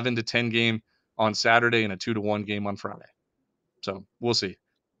an 11-10 game on Saturday and a 2-1 game on Friday. So we'll see.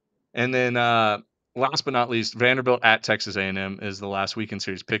 And then last but not least, Vanderbilt at Texas A&M is the last weekend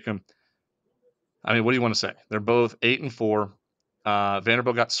series. Pick them. I mean, what do you want to say? They're both 8-4.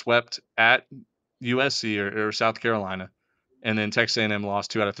 Vanderbilt got swept at USC or South Carolina, and then Texas A&M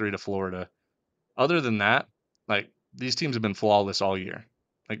lost 2 out of 3 to Florida. Other than that, like these teams have been flawless all year.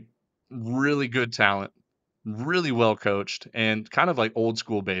 Like really good talent, really well coached, and kind of like old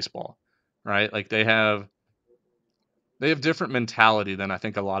school baseball, right? Like they have different mentality than I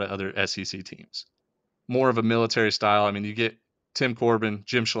think a lot of other SEC teams. More of a military style. I mean, you get Tim Corbin,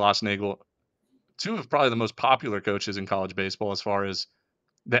 Jim Schlossnagle, two of probably the most popular coaches in college baseball as far as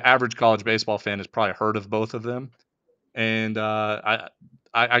the average college baseball fan has probably heard of both of them. And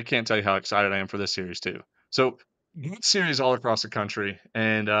I can't tell you how excited I am for this series too. So good series all across the country,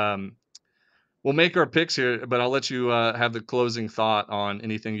 and we'll make our picks here. But I'll let you have the closing thought on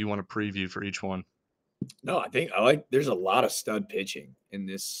anything you want to preview for each one. No, I think I like there's a lot of stud pitching in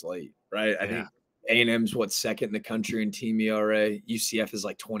this slate, right? I Yeah, think A&M's what second in the country in team ERA. UCF is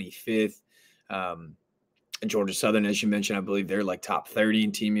like 25th. And Georgia Southern, as you mentioned, I believe they're like top 30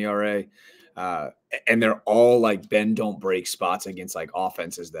 in team ERA. Uh, and they're all like bend don't break spots against like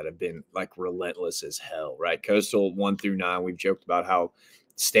offenses that have been like relentless as hell, right? Coastal 1 through 9. We've joked about how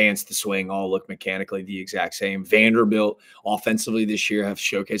stance, the swing, all look mechanically the exact same. Vanderbilt offensively this year have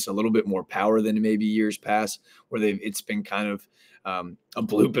showcased a little bit more power than maybe years past, where it's been kind of a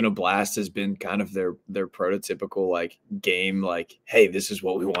bloop and a blast has been kind of their prototypical like game. Like, hey, this is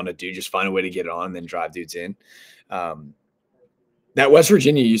what we want to do. Just find a way to get it on, and then drive dudes in. That West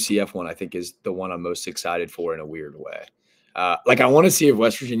Virginia UCF one, I think, is the one I'm most excited for in a weird way. Like, I want to see if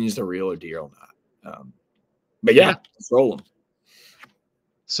West Virginia is the real or deal or not. But yeah, yeah. let's roll them.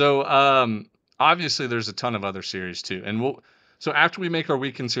 So obviously there's a ton of other series too, and so after we make our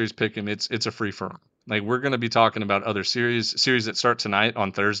weekend series pick 'em, it's a free for all. Like we're going to be talking about other series that start tonight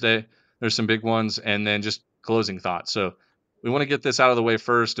on Thursday. There's some big ones, and then just closing thoughts. So we want to get this out of the way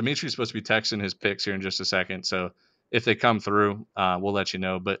first. Dimitri's supposed to be texting his picks here in just a second, so if they come through, we'll let you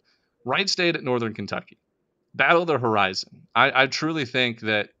know. But Wright State at Northern Kentucky, battle the horizon. I truly think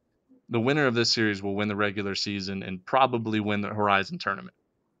that the winner of this series will win the regular season and probably win the Horizon tournament.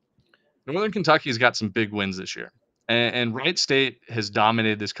 Northern Kentucky's got some big wins this year, and Wright State has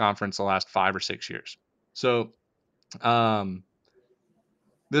dominated this conference the last 5 or 6 years. So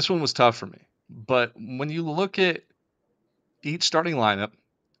this one was tough for me. But when you look at each starting lineup,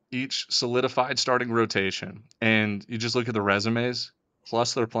 each solidified starting rotation, and you just look at the resumes,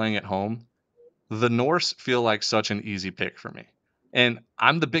 plus they're playing at home, the Norse feel like such an easy pick for me. And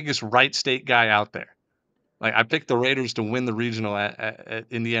I'm the biggest Wright State guy out there. Like I picked the Raiders to win the regional at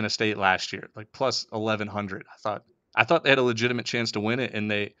Indiana State last year, like plus 1100. I thought they had a legitimate chance to win it,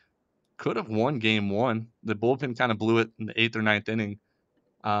 and they could have won game one. The bullpen kind of blew it in the eighth or ninth inning,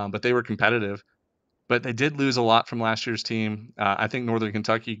 but they were competitive. But they did lose a lot from last year's team. I think Northern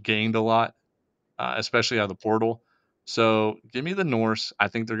Kentucky gained a lot, especially out of the portal. So give me the Norse. I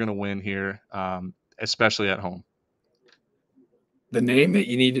think they're going to win here, especially at home. The name that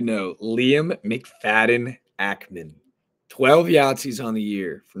you need to know, Liam McFadden Ackman. 12 Yahtzees on the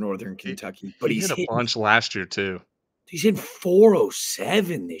year for Northern He, Kentucky, but he he's hit a hitting bunch last year too. He's in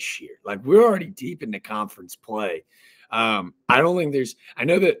 407 this year. Like, we're already deep into conference play. I don't think there's – I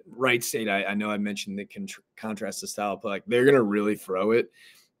know that Wright State, I know I mentioned the contrast to style play. Like, they're going to really throw it.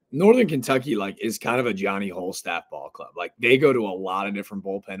 Northern Kentucky, like, is kind of a Johnny Holstaff ball club. Like, they go to a lot of different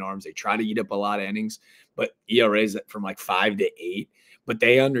bullpen arms. They try to eat up a lot of innings, but ERAs from like 5 to 8. But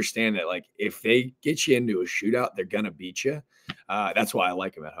they understand that, like, if they get you into a shootout, they're going to beat you. That's why I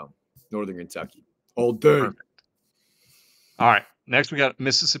like them at home. Northern Kentucky. All day. Perfect. All right. Next, we got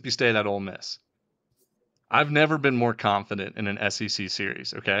Mississippi State at Ole Miss. I've never been more confident in an SEC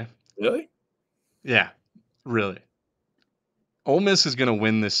series, okay? Really? Yeah, really. Ole Miss is going to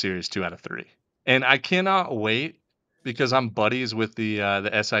win this series 2 out of 3. And I cannot wait because I'm buddies with the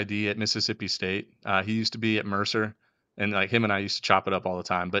SID at Mississippi State. He used to be at Mercer, and like him and I used to chop it up all the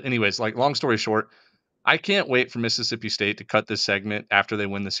time. But anyways, like long story short, I can't wait for Mississippi State to cut this segment after they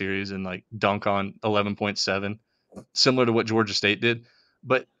win the series and like dunk on 11.7, similar to what Georgia State did.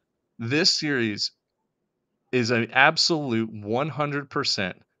 But this series is an absolute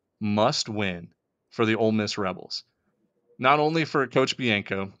 100% must win for the Ole Miss Rebels. Not only for Coach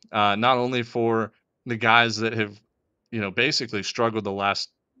Bianco, not only for the guys that have, basically struggled the last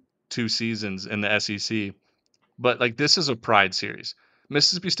 2 seasons in the SEC, but like this is a pride series.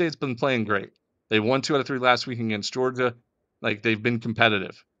 Mississippi State's been playing great. They won 2 out of 3 last week against Georgia. Like they've been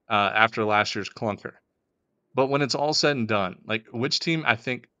competitive after last year's clunker. But when it's all said and done, like which team I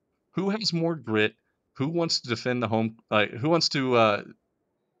think who has more grit, who wants to defend the home, like who wants to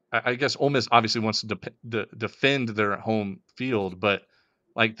I guess Ole Miss obviously wants to defend their home field, but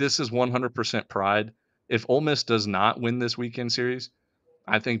like this is 100% pride. If Ole Miss does not win this weekend series,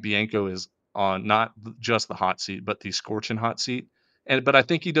 I think Bianco is on not just the hot seat, but the scorching hot seat. But I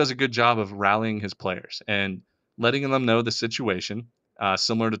think he does a good job of rallying his players and letting them know the situation,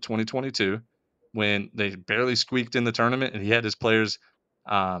 similar to 2022 when they barely squeaked in the tournament and he had his players,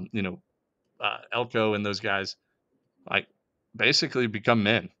 Elko and those guys like basically become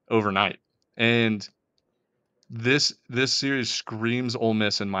men overnight. And this series screams Ole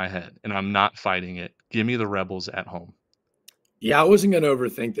Miss in my head, and I'm not fighting it. Give me the Rebels at home. Yeah, I wasn't going to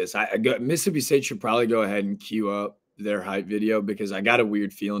overthink this. Mississippi State should probably go ahead and queue up their hype video because I got a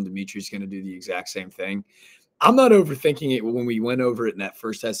weird feeling Dimitri's going to do the exact same thing. I'm not overthinking it when we went over it in that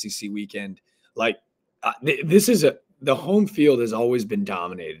first SEC weekend. Like, the home field has always been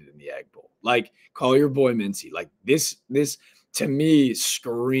dominated in the Egg Bowl. Like, call your boy Mincy. Like, this to me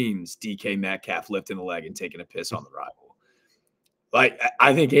screams DK Metcalf lifting the leg and taking a piss on the rival. Like,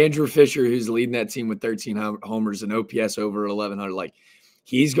 I think Andrew Fisher, who's leading that team with 13 homers and OPS over 1,100, like,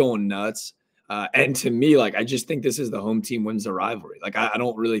 he's going nuts. And to me, like, I just think this is the home team wins the rivalry. Like, I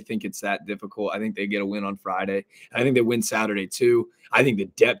don't really think it's that difficult. I think they get a win on Friday. I think they win Saturday too. I think the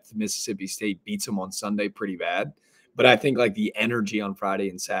depth of Mississippi State beats them on Sunday pretty bad. But I think, like, the energy on Friday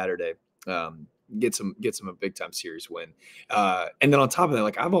and Saturday gets them a big time series win. And then on top of that,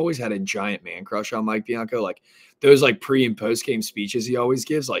 like, I've always had a giant man crush on Mike Bianco. Like, those like pre and post game speeches he always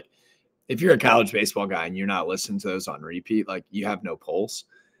gives. Like, if you're a college baseball guy and you're not listening to those on repeat, like, you have no pulse.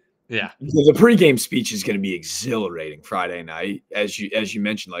 Yeah. The pregame speech is going to be exhilarating Friday night. As you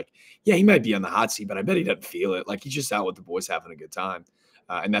mentioned, like, yeah, he might be on the hot seat, but I bet he doesn't feel it. Like, he's just out with the boys having a good time.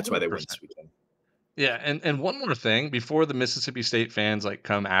 And that's why they win this weekend. Yeah. And one more thing before the Mississippi State fans like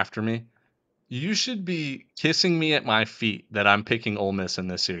come after me, you should be kissing me at my feet that I'm picking Ole Miss in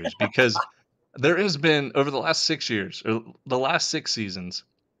this series because there has been over the last 6 years or the last 6 seasons,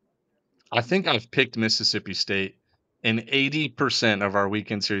 I think I've picked Mississippi State in 80% of our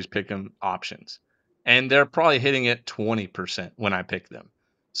weekend series pick'em options. And they're probably hitting it 20% when I pick them.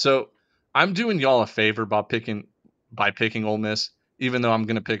 So I'm doing y'all a favor by picking Ole Miss, even though I'm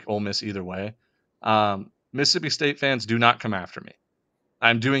going to pick Ole Miss either way. Mississippi State fans, do not come after me.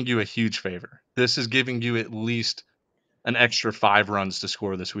 I'm doing you a huge favor. This is giving you at least an extra 5 runs to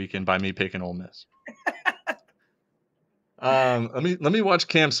score this weekend by me picking Ole Miss. Let me watch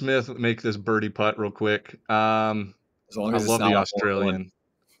Cam Smith make this birdie putt real quick. As long as I love the Australian.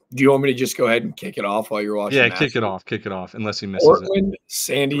 Do you want me to just go ahead and kick it off while you're watching? Yeah, kick it off, unless he misses Portland,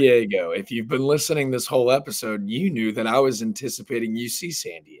 San Diego. If you've been listening this whole episode, you knew that I was anticipating UC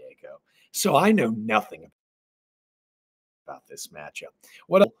San Diego. So I know nothing about this matchup.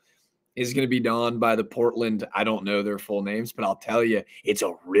 What is going to be donned by the Portland? I don't know their full names, but I'll tell you, it's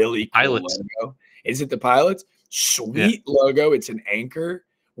a really cool logo. Is it the Pilots? Sweet logo. It's an anchor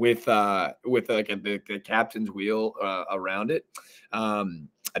with like the captain's wheel around it.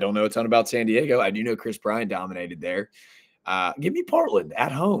 I don't know a ton about San Diego. I do know Chris Bryant dominated there. Give me Portland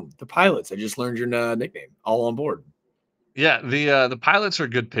at home. The Pilots. I just learned your nickname. All on board. Yeah, the Pilots are a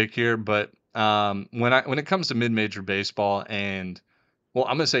good pick here, but When it comes to mid-major baseball and well,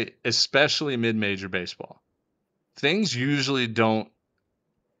 I'm gonna say especially mid-major baseball, things usually don't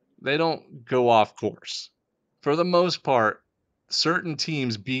go off course. For the most part, certain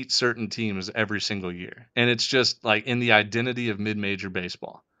teams beat certain teams every single year, and it's just like in the identity of mid-major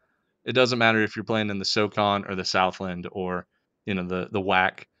baseball. It doesn't matter if you're playing in the SoCon or the Southland or the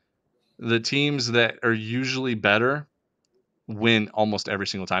WAC. The teams that are usually better win almost every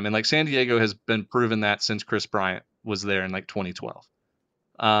single time, and like San Diego has been proven that since Chris Bryant was there in like 2012.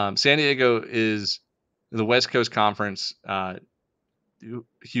 San Diego is the West Coast Conference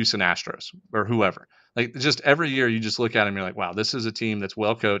Houston Astros or whoever. Like just every year you just look at them, you're like, wow, this is a team that's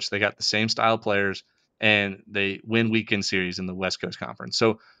well coached. They got the same style players and they win weekend series in the West Coast Conference.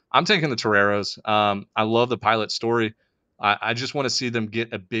 So I'm taking the Toreros. I love the Pilot story. I just want to see them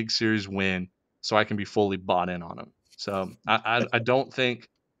get a big series win so I can be fully bought in on them. So I don't think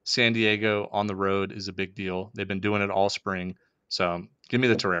San Diego on the road is a big deal. They've been doing it all spring. So give me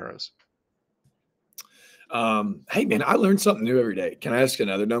the Toreros. Hey man, I learned something new every day. Can I ask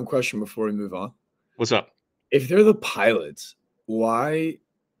another dumb question before we move on? What's up? If they're the pilots, why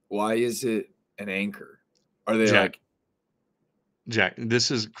is it an anchor? Are they Jack. like, Jack,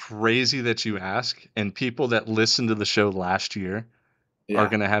 this is crazy that you ask, and people that listened to the show last year are yeah,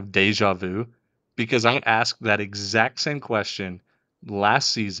 gonna have deja vu because I asked that exact same question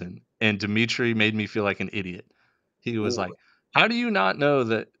last season, and Dimitri made me feel like an idiot. He was w- like, "How do you not know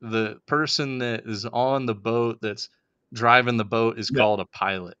that the person that is on the boat that's driving the boat is no, called a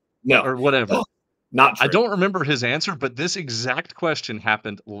pilot?" no, Or whatever. no, not I true. don't remember his answer, but this exact question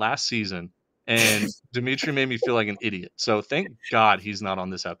happened last season, and Dimitri made me feel like an idiot. So thank God he's not on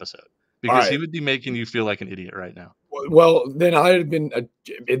this episode All because he right. would be making you feel like an idiot right now. Well, then I'd have been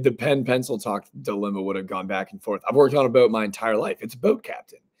the pen pencil talk dilemma would have gone back and forth. I've worked on a boat my entire life. It's a boat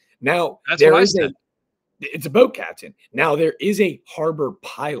captain. Now That's what there I is said. a it's a boat captain. Now there is a harbor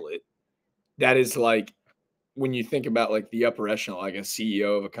pilot that is like when you think about like the upper echelon, like a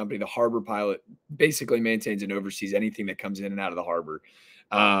CEO of a company, the harbor pilot basically maintains and oversees anything that comes in and out of the harbor.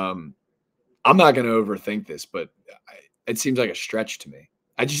 Um, I'm not going to overthink this, but it seems like a stretch to me.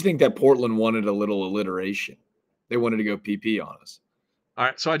 I just think that Portland wanted a little alliteration. They wanted to go PP on us. All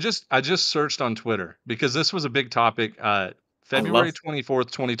right, so I just searched on Twitter because this was a big topic. I love February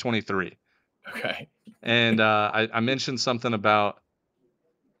 24th, 2023, okay. and I mentioned something about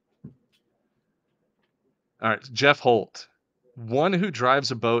all right, Jeff Holt. One who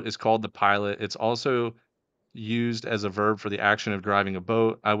drives a boat is called the pilot. It's also used as a verb for the action of driving a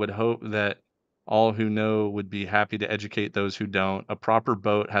boat. I would hope that all who know would be happy to educate those who don't. A proper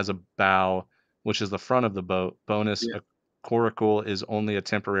boat has a bow, which is the front of the boat. Bonus, Yeah. a coracle is only a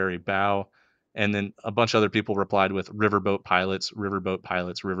temporary bow. And then a bunch of other people replied with riverboat pilots, riverboat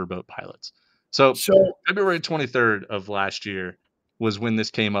pilots, riverboat pilots. So So, February 23rd of last year was when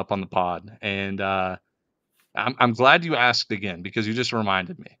this came up on the pod. And I'm glad you asked again because you just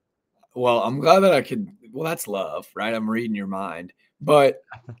reminded me. well, I'm glad that I could. Well, that's love, right? I'm reading your mind. But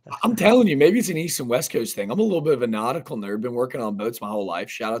I'm telling you, maybe it's an East and West Coast thing. I'm a little bit of a nautical nerd. Been working on boats my whole life.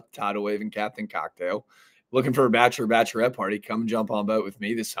 Shout out to Tidal Wave and Captain Cocktail. Looking for a bachelorette party. Come jump on boat with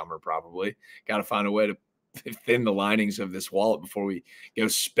me this summer, probably. Got to find a way to thin the linings of this wallet before we go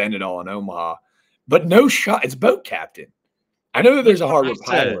spend it all in Omaha. But no shot. It's boat captain. I know that That's there's a what I harbor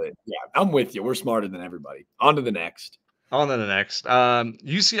said. pilot. Yeah, I'm with you. We're smarter than everybody. On to the next. On to the next.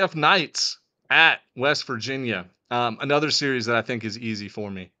 UCF Knights at West Virginia. Another series that I think is easy for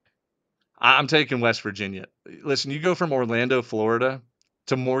me. I'm taking West Virginia. Listen, you go from Orlando, Florida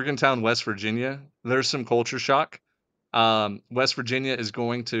to Morgantown, West Virginia. There's some culture shock. West Virginia is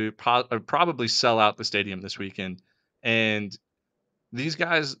going to probably sell out the stadium this weekend. And these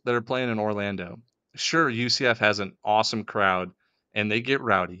guys that are playing in Orlando, sure, UCF has an awesome crowd and they get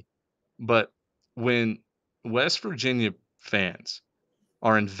rowdy. But when West Virginia fans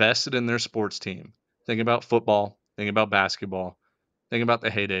are invested in their sports team, think about football, think about basketball, think about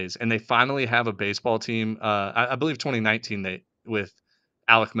the heydays, and they finally have a baseball team. I believe 2019 they with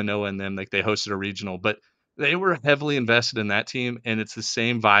Alec Manoa and them, like they hosted a regional, but they were heavily invested in that team, and it's the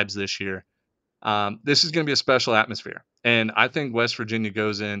same vibes this year. This is going to be a special atmosphere, and I think West Virginia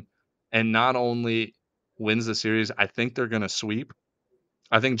goes in and not only wins the series, I think they're going to sweep.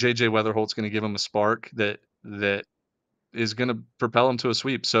 I think JJ Weatherholt's going to give them a spark that is going to propel them to a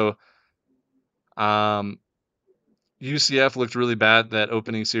sweep. So um, UCF looked really bad that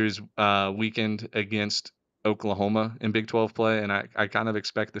opening series weekend against Oklahoma in Big 12 play, and I kind of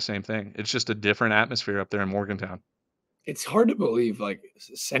expect the same thing. It's just a different atmosphere up there in Morgantown. It's hard to believe like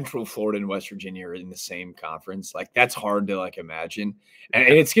Central Florida and West Virginia are in the same conference. Like that's hard to like imagine, and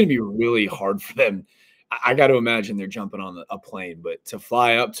it's going to be really hard for them. I got to imagine they're jumping on a plane, but to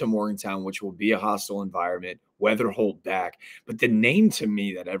fly up to Morgantown, which will be a hostile environment, weather hold back. But the name to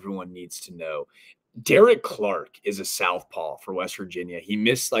me that everyone needs to know, Derek Clark is a southpaw for West Virginia. He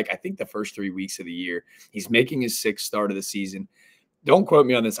missed like I think the first 3 weeks of the year. He's making his sixth start of the season. Don't quote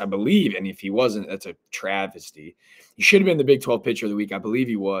me on this, I believe, and if he wasn't, that's a travesty. He should have been the Big 12 pitcher of the week. I believe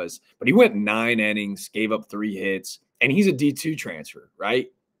he was, but he went 9 innings, gave up 3 hits, and he's a D2 transfer,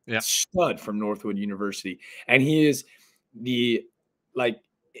 right? Yeah. Stud from Northwood University. And he is the, like,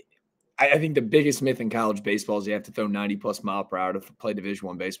 I think the biggest myth in college baseball is you have to throw 90 plus mile per hour to play Division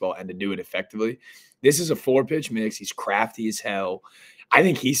One baseball and to do it effectively. This is a 4 pitch mix. He's crafty as hell. I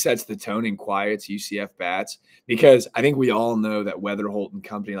think he sets the tone and quiets UCF bats because I think we all know that Weatherholt and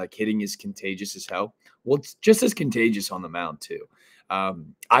company, like hitting is contagious as hell. Well, it's just as contagious on the mound too.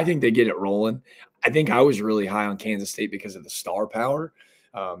 I think they get it rolling. I think I was really high on Kansas State because of the star power.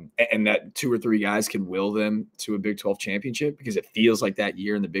 And that 2 or 3 guys can will them to a Big 12 championship because it feels like that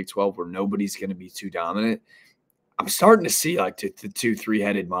year in the Big 12 where nobody's going to be too dominant. I'm starting to see like the 2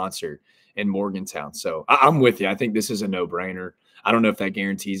 3-headed monster in Morgantown. So I'm with you. I think this is a no-brainer. I don't know if that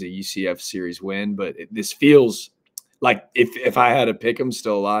guarantees a UCF series win, but this feels like if I had to pick them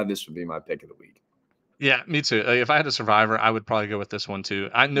still alive, this would be my pick of the week. Yeah, me too. If I had a survivor, I would probably go with this one too.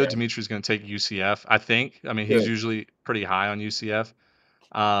 I know Yeah, Dimitri's going to take UCF. I think. I mean, he's good. usually pretty high on UCF.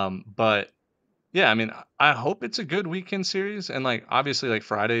 But yeah, I mean, I hope it's a good weekend series, and like obviously, like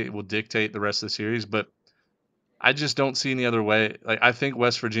Friday will dictate the rest of the series. But I just don't see any other way. Like I think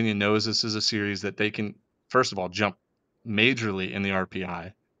West Virginia knows this is a series that they can, first of all, jump majorly in the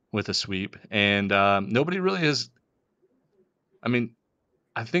RPI with a sweep, and nobody really has. I mean,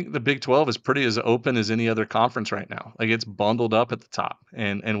 I think the Big 12 is pretty as open as any other conference right now. Like it's bundled up at the top,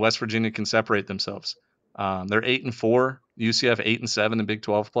 and West Virginia can separate themselves. They're 8-4, UCF 8-7 in Big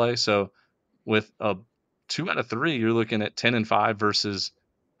 12 play. So with a 2 out of 3, you're looking at 10-5 versus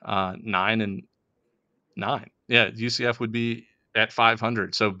 9-9. Yeah, UCF would be at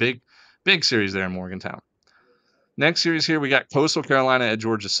 500. So big series there in Morgantown. Next series here, we got Coastal Carolina at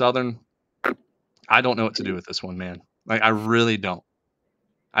Georgia Southern. I don't know what to do with this one, man. Like I really don't.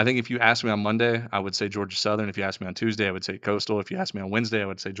 I think if you asked me on Monday, I would say Georgia Southern. If you asked me on Tuesday, I would say Coastal. If you asked me on Wednesday, I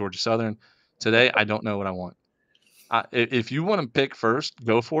would say Georgia Southern. Today, I don't know what I want. If you want to pick first,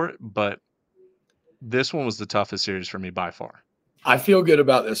 go for it. But this one was the toughest series for me by far. I feel good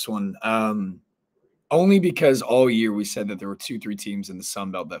about this one. Only because all year we said that there were 2, 3 teams in the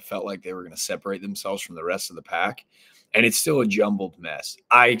Sun Belt that felt like they were going to separate themselves from the rest of the pack. And it's still a jumbled mess.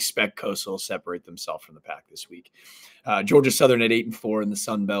 I expect Coastal to separate themselves from the pack this week. Georgia Southern at 8-4 in the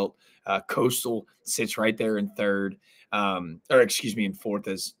Sun Belt. Coastal sits right there in third, in fourth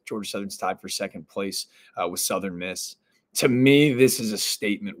as Georgia Southern's tied for second place with Southern Miss. To me, this is a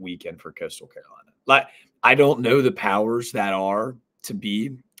statement weekend for Coastal Carolina. Like I don't know the powers that are to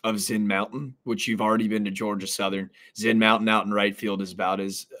be of Zen Mountain, which you've already been to Georgia Southern. Zen Mountain out in right field is about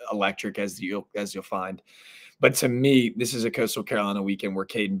as electric as you'll find. But to me, this is a Coastal Carolina weekend where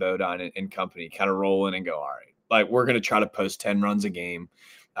Caden Bodine and company kind of roll in and go, all right, like we're going to try to post 10 runs a game.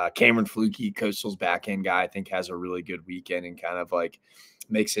 Cameron Flukie, Coastal's back end guy, I think has a really good weekend and kind of like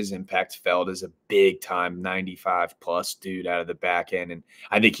makes his impact felt as a big time 95 plus dude out of the back end. And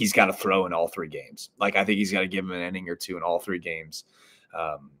I think he's got to throw in all 3 games. Like I think he's got to give him an inning or 2 in all 3 games.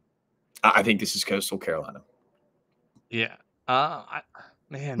 I think this is Coastal Carolina. Yeah.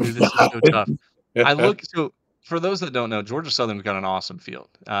 Man, dude, this is so tough. I look so for those that don't know, Georgia Southern's got an awesome field.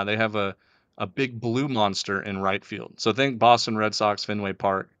 They have a big blue monster in right field. So think Boston Red Sox Fenway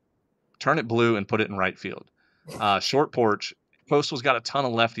Park. Turn it blue and put it in right field. Short porch. Coastal's got a ton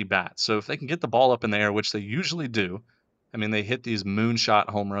of lefty bats. So if they can get the ball up in the air, which they usually do, I mean, they hit these moonshot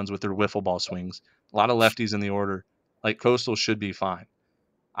home runs with their wiffle ball swings. A lot of lefties in the order. Like Coastal should be fine.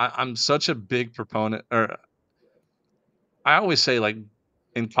 I'm such a big proponent, or I always say, like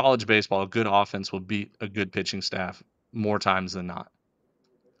in college baseball, a good offense will beat a good pitching staff more times than not.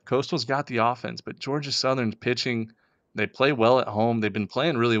 Coastal's got the offense, but Georgia Southern's pitching, they play well at home. They've been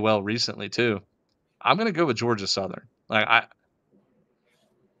playing really well recently too. I'm gonna go with Georgia Southern.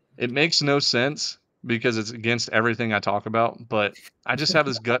 It makes no sense because it's against everything I talk about, but I just have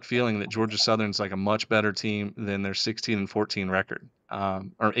this gut feeling that Georgia Southern's like a much better team than their 16-14 record,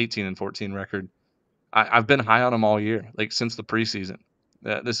 or 18-14 record. I've been high on them all year, like since the preseason.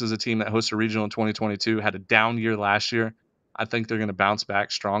 This is a team that hosted a regional in 2022, had a down year last year. I think they're going to bounce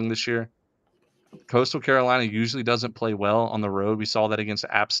back strong this year. Coastal Carolina usually doesn't play well on the road. We saw that against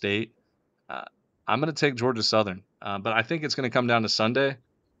App State. I'm going to take Georgia Southern, but I think it's going to come down to Sunday,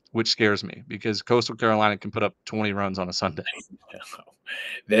 which scares me because Coastal Carolina can put up 20 runs on a Sunday.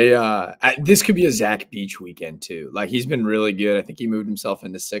 This could be a Zach Beach weekend too. Like he's been really good. I think he moved himself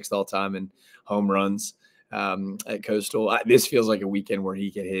into 6th all time in home runs at Coastal. This feels like a weekend where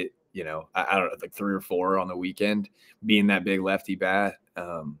he could hit, I don't know, like 3 or 4 on the weekend, being that big lefty bat.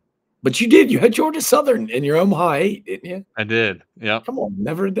 But you had Georgia Southern in your Omaha 8, didn't you? I did. Yep. Come on,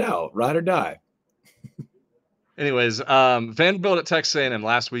 never a doubt, ride or die. Anyways, Vanderbilt at Texas A&M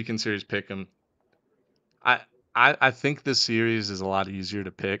last weekend series pick 'em. I I think this series is a lot easier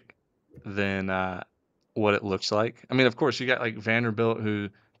to pick than what it looks like. I mean, of course, you got like Vanderbilt who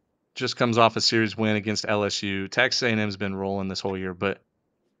just comes off a series win against LSU. Texas A&M's been rolling this whole year, but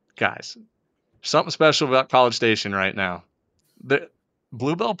guys, something special about College Station right now. The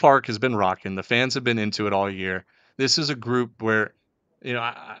Bluebell Park has been rocking. The fans have been into it all year. This is a group where,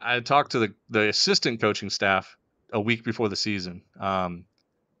 I talked to the assistant coaching staff a week before the season,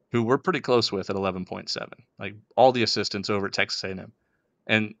 who we're pretty close with at 11.7. Like all the assistants over at Texas A&M,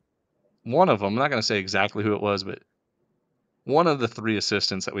 and one of them, I'm not going to say exactly who it was, but one of the 3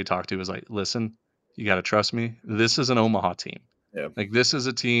 assistants that we talked to was like, "Listen, you got to trust me. This is an Omaha team. Yeah. Like this is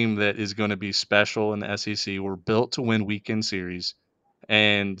a team that is going to be special in the SEC. We're built to win weekend series."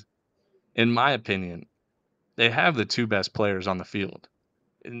 And in my opinion, they have the 2 best players on the field.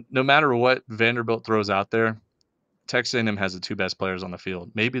 And no matter what Vanderbilt throws out there, Texas A&M has the 2 best players on the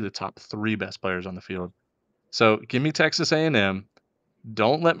field, maybe the top 3 best players on the field. So give me Texas A&M.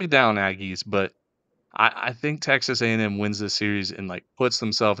 Don't let me down, Aggies. But I think Texas A&M wins this series and like puts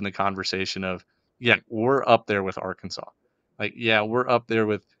themselves in the conversation of, yeah, we're up there with Arkansas. Like, yeah, we're up there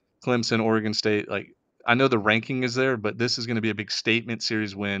with Clemson, Oregon State. Like, I know the ranking is there, but this is going to be a big statement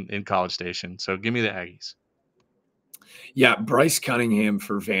series win in College Station. So give me the Aggies. Yeah, Bryce Cunningham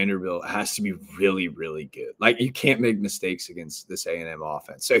for Vanderbilt has to be really, really good. Like you can't make mistakes against this A&M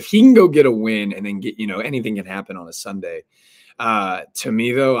offense. So if he can go get a win and then get, anything can happen on a Sunday. To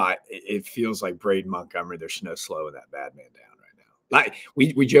me though, it feels like Braden Montgomery. There's no slowing that bad man down right now. Like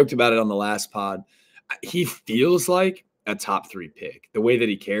we joked about it on the last pod. He feels like a top 3 pick. The way that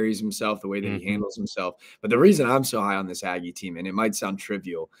he carries himself, the way that he handles himself. But the reason I'm so high on this Aggie team, and it might sound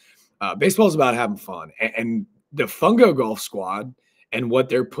trivial, baseball is about having fun, and the Fungo Golf Squad and what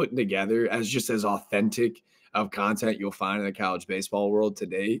they're putting together as just as authentic of content you'll find in the college baseball world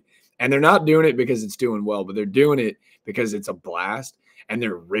today. And they're not doing it because it's doing well, but they're doing it because it's a blast and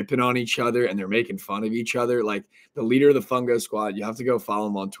they're ripping on each other and they're making fun of each other. Like the leader of the Fungo Squad, you have to go follow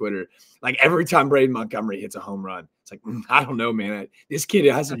him on Twitter. Like every time Braden Montgomery hits a home run, it's like, I don't know, man. This kid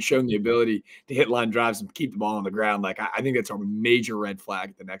hasn't shown the ability to hit line drives and keep the ball on the ground. Like I think that's a major red flag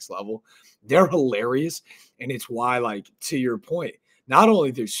at the next level. They're hilarious. And it's why, like, to your point, not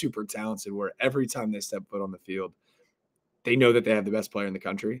only they're super talented, where every time they step foot on the field, they know that they have the best player in the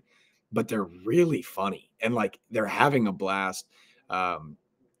country, but they're really funny and like they're having a blast.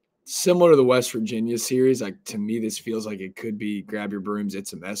 Similar to the West Virginia series, like to me, this feels like it could be grab your brooms,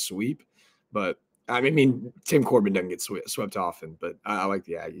 it's a mess sweep. But I mean, Tim Corbin doesn't get swept often, but I like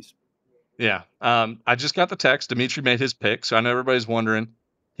the Aggies. Yeah. I just got the text. Dimitri made his pick. So I know everybody's wondering.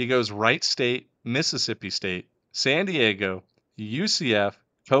 He goes Wright State, Mississippi State, San Diego, UCF,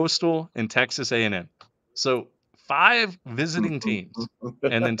 Coastal, and Texas A&M. So 5 visiting teams,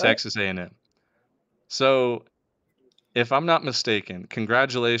 and then Texas A&M. So if I'm not mistaken,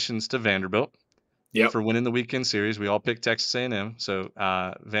 congratulations to Vanderbilt for winning the weekend series. We all picked Texas A&M. So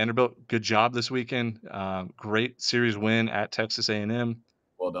Vanderbilt, good job this weekend. Great series win at Texas A&M.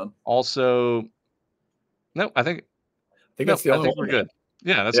 Well done. Also, no, I think that's the only one. we're good.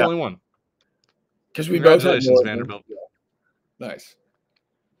 Yeah, that's the Yeah. only one. Because we both had Congratulations, Vanderbilt. Nice.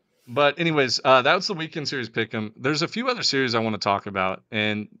 But anyways, that was the weekend series pick'em. There's a few other series I want to talk about,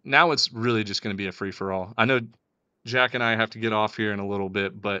 and now it's really just going to be a free for all. I know Jack and I have to get off here in a little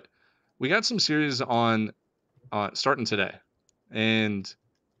bit, but we got some series on starting today, and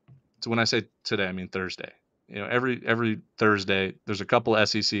so when I say today, I mean Thursday. Every Thursday there's a couple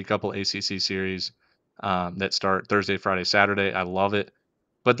SEC, a couple ACC series that start Thursday, Friday, Saturday. I love it,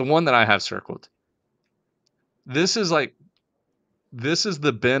 but the one that I have circled, this is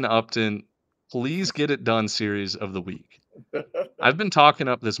the Ben Upton, please get it done series of the week. I've been talking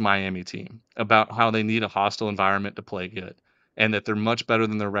up this Miami team about how they need a hostile environment to play good and that they're much better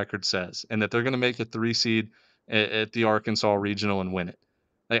than their record says and that they're going to make a 3 seed at the Arkansas Regional and win it.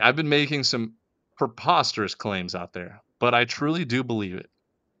 Like I've been making some preposterous claims out there, but I truly do believe it.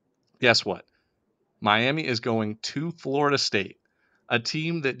 Guess what? Miami is going to Florida State, a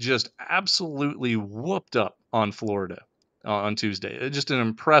team that just absolutely whooped up on Florida on Tuesday. Just an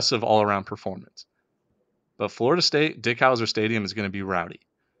impressive all-around performance. But Florida State, Dick Howser Stadium is going to be rowdy.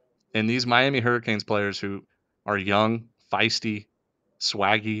 And these Miami Hurricanes players who are young, feisty,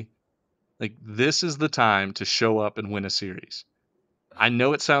 swaggy, like this is the time to show up and win a series. I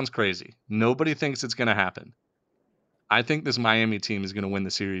know it sounds crazy. Nobody thinks it's going to happen. I think this Miami team is going to win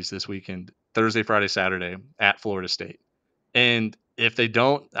the series this weekend, Thursday, Friday, Saturday at Florida State. And if they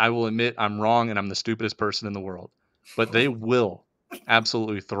don't, I will admit I'm wrong and I'm the stupidest person in the world. But they will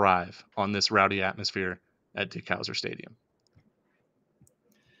absolutely thrive on this rowdy atmosphere at Dick Howser Stadium.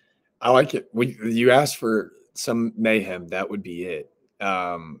 I like it. You asked for some mayhem. That would be it.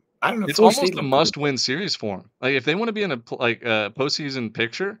 I don't know. It's Florida almost State a looked good. must-win series for them. Like if they want to be in a postseason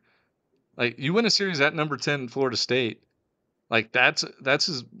picture, like you win a series at number 10 Florida State, like that's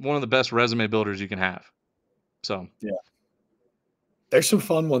one of the best resume builders you can have. So Yeah. There's some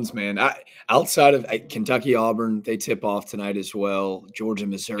fun ones, man. Outside of Kentucky, Auburn, they tip off tonight as well. Georgia,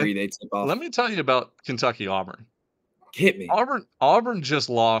 Missouri, and they tip off. let me tell you about Kentucky Auburn. Hit me. Auburn just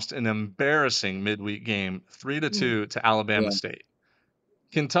lost an embarrassing midweek game 3-2 to Alabama Yeah. State.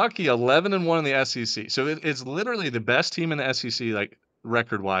 Kentucky 11-1 in the SEC. So it's literally the best team in the SEC, like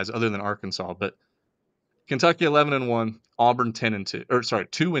record-wise, other than Arkansas. But Kentucky 11-1, Auburn 10-2, or sorry,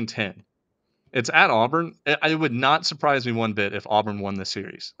 2-10. It's at Auburn. It would not surprise me one bit if Auburn won this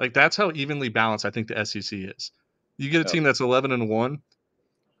series. Like that's how evenly balanced I think the SEC is. You get a team that's 11-1.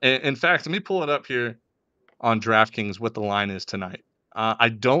 And in fact, let me pull it up here on DraftKings what the line is tonight. I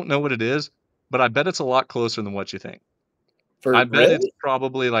don't know what it is, but I bet it's a lot closer than what you think. For I bet it's really?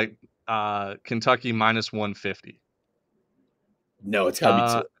 probably like Kentucky minus 150. No, it's got to be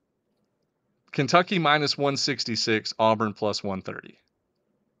Uh, two. Kentucky minus 166, Auburn plus 130.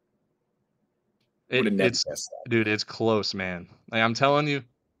 Would have never It's guessed that. dude, it's close, man. Like I'm telling you,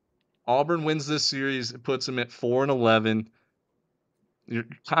 Auburn wins this series. It puts them at 4-11. You're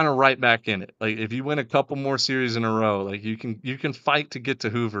kind of right back in it. Like if you win a couple more series in a row, like you can fight to get to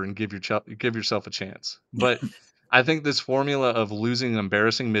Hoover and give yourself a chance. But I think this formula of losing an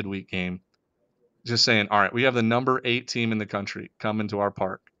embarrassing midweek game, just saying, all right, we have the number 8 team in the country coming to our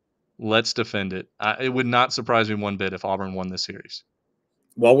park. Let's defend it. It would not surprise me one bit if Auburn won this series.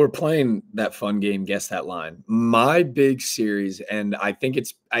 While we're playing that fun game, guess that line. My big series, and I think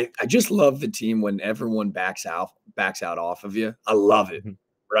I just love the team when everyone backs out off of you. I love it. Mhm.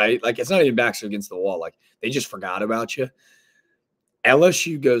 Right? Like it's not even backs against the wall. Like they just forgot about you.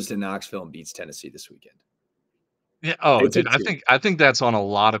 LSU goes to Knoxville and beats Tennessee this weekend. Yeah. Oh, They dude, took two. I think that's on a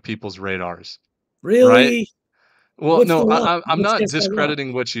lot of people's radars, right? Really? Well, What's the no, line? I'm Let's not guess that line.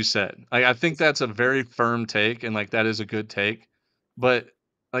 discrediting what you said. I think that's a very firm take, and like that is a good take. But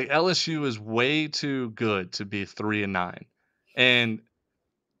like LSU is way too good to be 3-9. And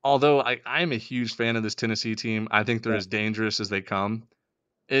although I'm a huge fan of this Tennessee team, I think they're Yeah. as dangerous as they come.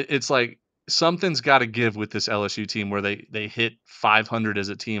 It's like something's got to give with this LSU team where they hit 500 as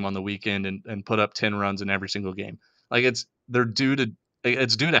a team on the weekend and put up 10 runs in every single game. Like it's due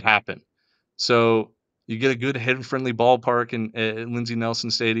to happen. So you get a good head friendly ballpark in at Lindsey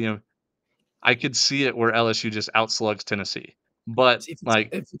Nelson Stadium. I could see it where LSU just outslugs Tennessee. But See, like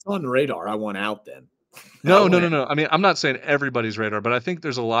if it's on the radar, I want out then. I no, no, want no, out. no. I mean, I'm not saying everybody's radar, but I think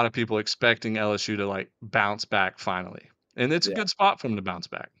there's a lot of people expecting LSU to like bounce back finally. And it's a Yeah. good spot for them to bounce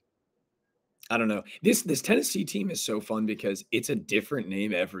back. I don't know. This Tennessee team is so fun because it's a different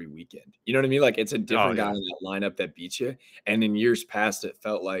name every weekend. You know what I mean? Like it's a Oh different guy yeah. in that lineup that beats you. And in years past, it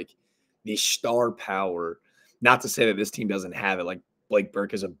felt like the star power. Not to say that this team doesn't have it. Like Blake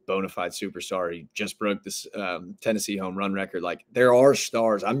Burke is a bona fide superstar. He just broke this Tennessee home run record. Like there are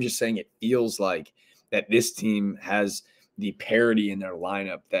stars. I'm just saying it feels like that this team has the parity in their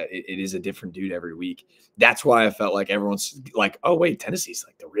lineup that it is a different dude every week. That's why I felt like everyone's like, oh wait, Tennessee's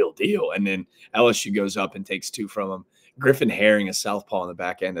like the real deal. And then LSU goes up and takes two from him. Griffin Herring, a southpaw on the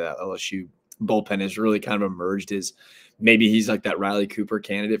back end of that LSU bullpen, has really kind of emerged as maybe he's like that Riley Cooper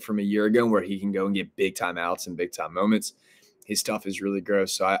candidate from a year ago where he can go and get big time outs and big time moments. His stuff is really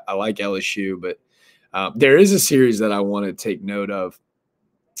gross. So I like LSU, but there is a series that I want to take note of.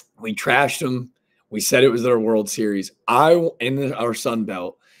 We trashed them. We said it was their World Series. Our Sun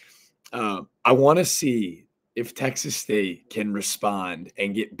Belt. I want to see if Texas State can respond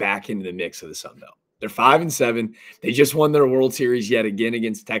and get back into the mix of the Sun Belt. They're 5-7. They just won their World Series yet again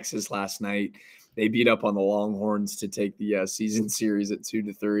against Texas last night. They beat up on the Longhorns to take the season series at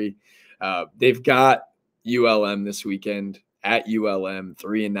 2-3. They've got ULM this weekend at ULM,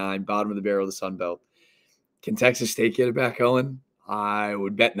 3-9, bottom of the barrel of the Sun Belt. Can Texas State get it back going? I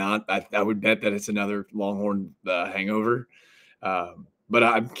would bet not. I would bet that it's another Longhorn hangover. But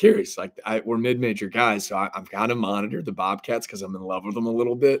I'm curious. Like we're mid-major guys, so I'm kind of monitor the Bobcats because I'm in love with them a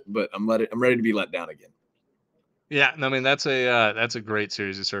little bit. But I'm ready to be let down again. Yeah, no, I mean that's a great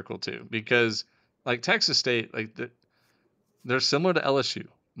series to circle too because like Texas State, like they're similar to LSU,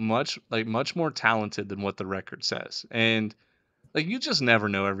 much more talented than what the record says, and like you just never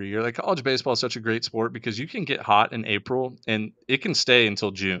know every year. Like college baseball is such a great sport because you can get hot in April and it can stay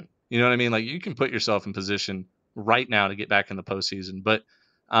until June. You know what I mean? Like you can put yourself in position right now to get back in the postseason. But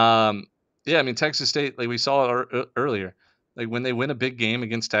yeah, I mean Texas State, like we saw it earlier, like when they win a big game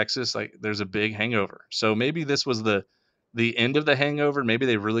against Texas, like there's a big hangover. So maybe this was the end of the hangover. Maybe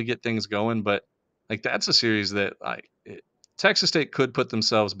they really get things going, but like that's a series that Texas State could put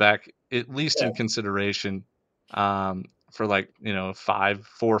themselves back at least Yeah, in consideration for like five,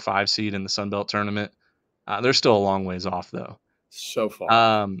 4 or 5 seed in the Sun Belt tournament. They're still a long ways off though. so far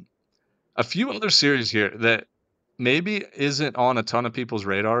off. Um, a few other series here that maybe isn't on a ton of people's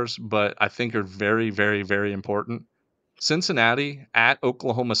radars, but I think are very, very, very important. Cincinnati at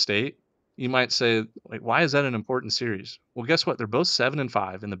Oklahoma State. You might say, like, why is that an important series? Well, guess what? They're both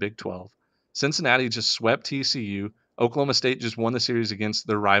 7-5 in the Big 12. Cincinnati just swept TCU. Oklahoma State just won the series against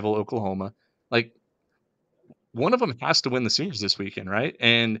their rival Oklahoma. Like one of them has to win the series this weekend, right?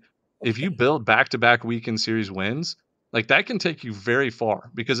 And if you build back-to-back weekend series wins, like that can take you very far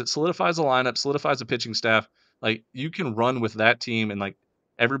because it solidifies the lineup, solidifies the pitching staff. Like you can run with that team and like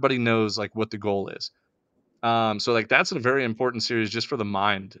everybody knows like what the goal is. So like that's a very important series just for the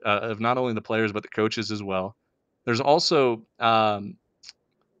mind of not only the players but the coaches as well. There's also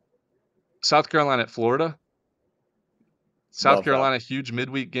South Carolina at Florida. South Love that. Carolina, huge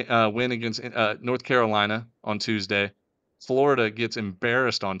midweek win against North Carolina on Tuesday. Florida gets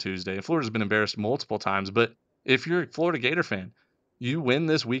embarrassed on Tuesday. Florida's been embarrassed multiple times, but if you're a Florida Gator fan, you win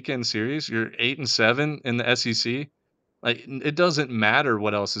this weekend series, you're 8-7 in the SEC. Like it doesn't matter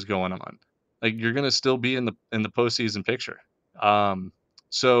what else is going on. Like you're gonna still be in the postseason picture. Um,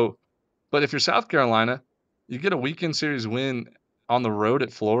 so, but if you're South Carolina, you get a weekend series win on the road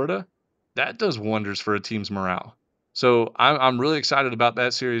at Florida. That does wonders for a team's morale. So I'm really excited about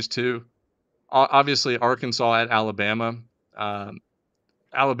that series too. Obviously, Arkansas at Alabama. Um,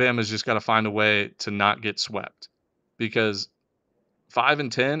 Alabama's just got to find a way to not get swept because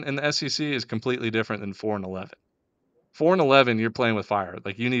 5-10 in the SEC is completely different than 4-11. 4-11, you're playing with fire.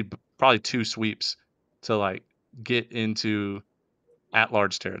 Like you need probably 2 sweeps to like get into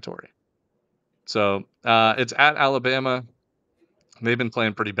at-large territory. So it's at Alabama. They've been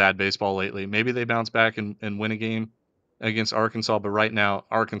playing pretty bad baseball lately. Maybe they bounce back and win a game against Arkansas, but right now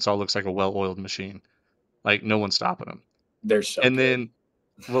Arkansas looks like a well-oiled machine. Like no one's stopping them. They're so And good. then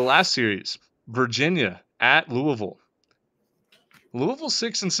the last series, Virginia at Louisville. Louisville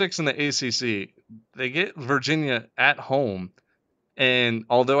 6-6 in the ACC. They get Virginia at home, and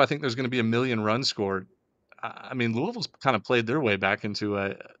although I think there's going to be a million runs scored, I mean Louisville's kind of played their way back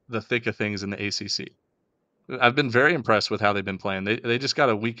into the thick of things in the ACC. I've been very impressed with how they've been playing. They just got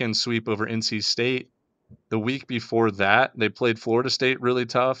a weekend sweep over NC State. The week before that, they played Florida State really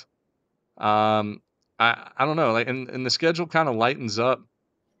tough. Um, I don't know, like, and the schedule kind of lightens up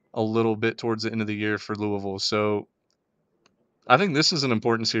a little bit towards the end of the year for Louisville. So I think this is an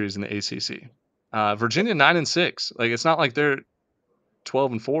important series in the ACC. Virginia 9-6, like it's not like they're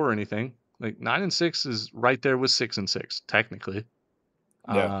 12-4 or anything. Like 9-6 is right there with 6-6 technically.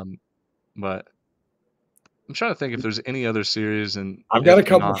 Yeah. But I'm trying to think if there's any other series, and I've got if a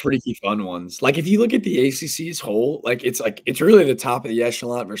couple not, freaky fun ones. Like if you look at the ACC as whole, like it's really the top of the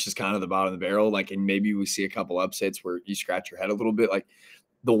echelon versus kind of the bottom of the barrel. Like, and maybe we see a couple upsets where you scratch your head a little bit. Like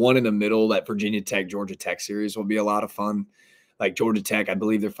the one in the middle, that Virginia Tech Georgia Tech series will be a lot of fun. Like Georgia Tech, I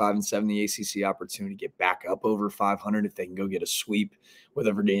believe they're 5-7 in the ACC. Opportunity to get back up over 500 if they can go get a sweep with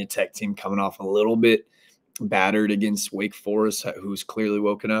a Virginia Tech team coming off a little bit battered against Wake Forest, who's clearly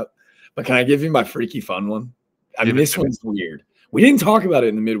woken up. But can I give you my freaky fun one? I mean, give it this to me. one's weird. We didn't talk about it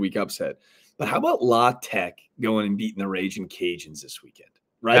in the midweek upset, but how about La Tech going and beating the Raging Cajuns this weekend?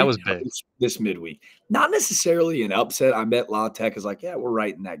 That Right? was big. This midweek. Not necessarily an upset. I bet La Tech is like, yeah, we're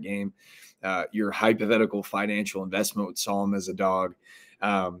right in that game. Your hypothetical financial investment would saw them as a dog.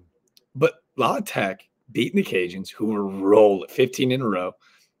 But La Tech beating the Cajuns, who were rolling 15 in a row.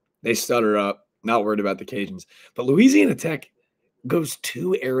 They stutter up, not worried about the Cajuns. But Louisiana Tech goes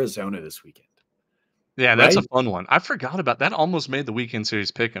to Arizona this weekend, Yeah, that's a right? fun one. I forgot about that. Almost made the weekend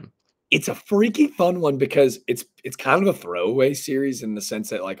series pick 'em. It's a freaky fun one because it's kind of a throwaway series in the sense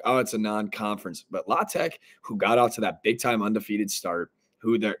that like, oh, it's a non-conference. But La Tech, who got out to that big time undefeated start,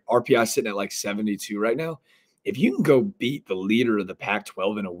 who their RPI sitting at like 72 right now, if you can go beat the leader of the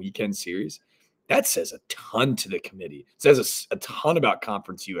Pac-12 in a weekend series, That says a ton to the committee. It says a ton about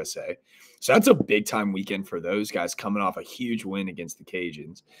Conference USA. So that's a big time weekend for those guys coming off a huge win against the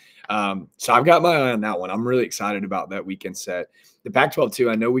Cajuns. So I've got my eye on that one. I'm really excited about that weekend set. The Pac-12 too.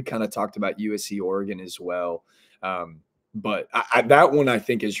 I know we kind of talked about USC Oregon as well. But that one I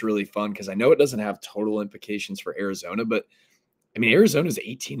think is really fun because I know it doesn't have total implications for Arizona, but I mean, Arizona's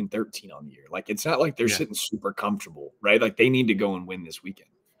 18-13 on the year. Like, it's not like they're sitting super comfortable, right? Like, they need to go and win this weekend.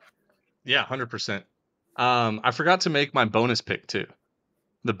 Yeah, 100%. I forgot to make my bonus pick too.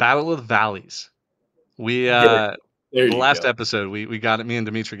 The Battle of the Valleys. We There the you last go. episode we got it. Me and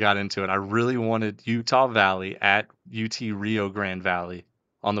Dimitri got into it. I really wanted Utah Valley at UT Rio Grande Valley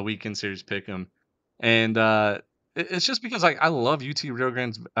on the weekend series pick'em, and it's just because I love UT Rio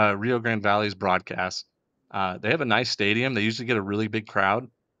Grande Valley's broadcast. They have a nice stadium. They usually get a really big crowd.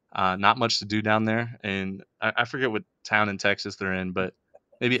 Not much to do down there, and I forget what town in Texas they're in, but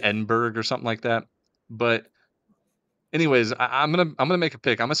maybe Edinburgh or something like that. But anyways, I'm gonna make a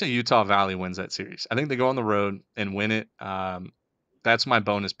pick. I'm gonna say Utah Valley wins that series. I think they go on the road and win it. That's my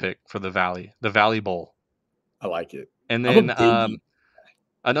bonus pick for the Valley Bowl. I like it. And I'm a then big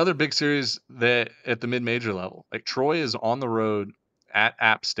another big series that at the mid major level, like Troy is on the road at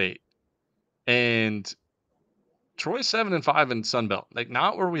App State, and Troy's 7-5 in Sun Belt. Like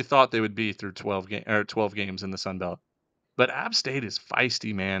not where we thought they would be through 12 games in the Sun Belt. But App State is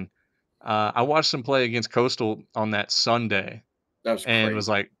feisty, man. I watched them play against Coastal on that Sunday that was and was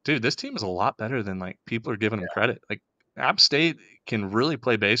crazy. like, dude, this team is a lot better than like people are giving them credit. Like App State can really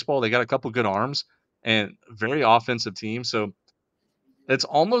play baseball. They got a couple good arms and very offensive team. So it's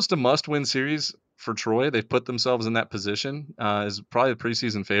almost a must-win series for Troy. They've put themselves in that position as probably the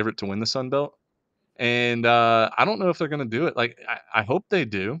preseason favorite to win the Sun Belt. And I don't know if they're going to do it. Like I hope they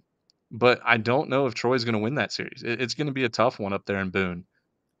do, but I don't know if Troy's going to win that series. It's going to be a tough one up there in Boone.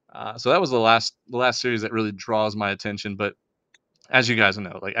 So that was the last series that really draws my attention. But as you guys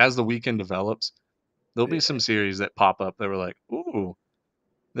know, like as the weekend develops, there'll be some series that pop up that were like, "Ooh,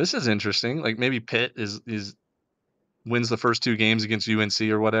 this is interesting." Like maybe Pitt is wins the first two games against UNC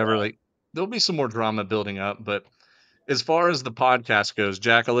or whatever. Like there'll be some more drama building up. But as far as the podcast goes,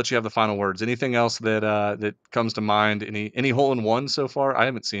 Jack, I'll let you have the final words. Anything else that comes to mind? Any hole in one so far? I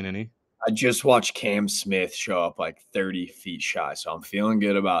haven't seen any. I just watched Cam Smith show up like 30 feet shy, so I'm feeling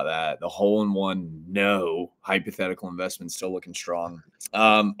good about that. The hole in one, no hypothetical investment, still looking strong.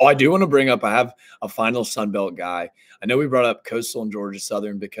 I do want to bring up. I have a final Sunbelt guy. I know we brought up Coastal and Georgia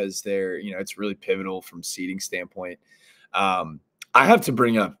Southern because they're, it's really pivotal from seeding standpoint. I have to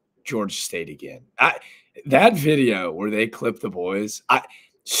bring up Georgia State again. That video where they clip the boys,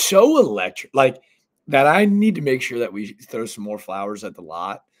 so electric, like that. I need to make sure that we throw some more flowers at the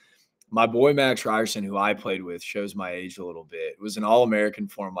lot. My boy Max Ryerson, who I played with, shows my age a little bit. Was an All-American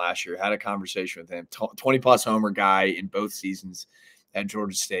for him last year. Had a conversation with him. 20-plus homer guy in both seasons at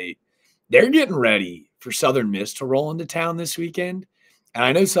Georgia State. They're getting ready for Southern Miss to roll into town this weekend. And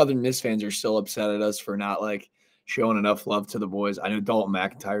I know Southern Miss fans are still upset at us for not showing enough love to the boys. I know Dalton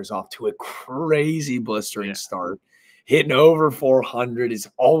McIntyre's off to a crazy blistering start, hitting over 400, is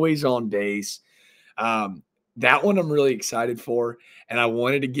always on base. That one I'm really excited for, and I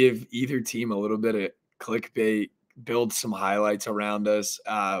wanted to give either team a little bit of clickbait, build some highlights around us.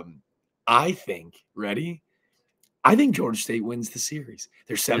 I think Georgia State wins the series.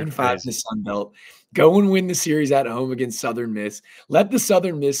 They're You're 7-5 in the crazy. Sun Belt. Go and win the series at home against Southern Miss. Let the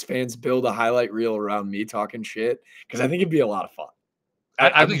Southern Miss fans build a highlight reel around me talking shit because I think it'd be a lot of fun.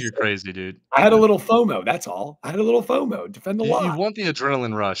 I think you're crazy, dude. I had a little FOMO. That's all. I had a little FOMO. Defend the You lot. want the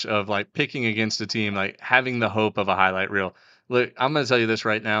adrenaline rush of like picking against a team, like having the hope of a highlight reel. Look, I'm gonna tell you this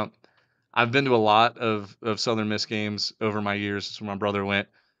right now. I've been to a lot of Southern Miss games over my years since my brother went.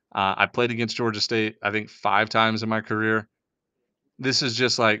 I played against Georgia State, I think 5 times in my career. This is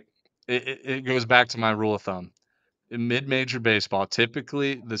just like it goes back to my rule of thumb. In mid-major baseball,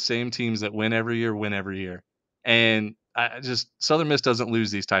 typically the same teams that win every year. And I just Southern Miss doesn't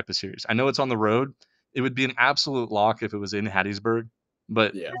lose these type of series. I know it's on the road. It would be an absolute lock if it was in Hattiesburg,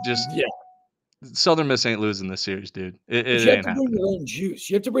 but Yeah. just Yeah. Southern Miss ain't losing this series, dude. But It you have ain't to bring happening. your own juice.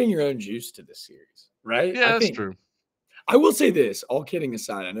 You have to bring your own juice to this series, right? Yeah, that's true. I will say this, all kidding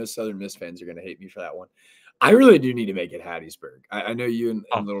aside, I know Southern Miss fans are going to hate me for that one. I really do need to make it Hattiesburg. I know you and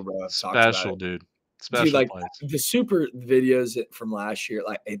Oh, Little Bro have talked about it. special, dude. Dude, Special place. the super videos from last year,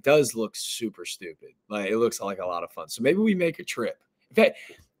 it does look super stupid. It looks like a lot of fun. So maybe we make a trip. In fact,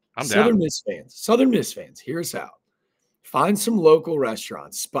 I'm down. Southern Miss fans, hear us out. Find some local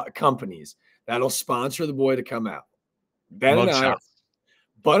restaurants, companies that'll sponsor the boy to come out. Ben and Mug I shots.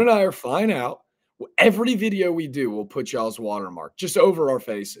 Bud and I are flying out. Every video we do, we'll put y'all's watermark just over our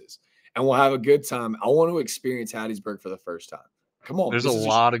faces. and we'll have a good time. I want to experience Hattiesburg for the first time. Come on, There's a this is a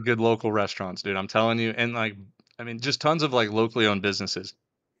lot of good local restaurants, dude, I'm telling you, and, like, I mean, just tons of, like, locally owned businesses.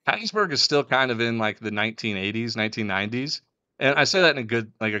 Hattiesburg is still kind of in, like, the 1980s, 1990s, and I say that in a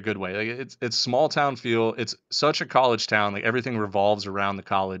good like, a good way, like, it's small town feel, it's such a college town, like, everything revolves around the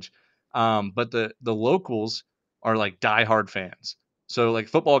college, but the locals are, like, diehard fans. So, like,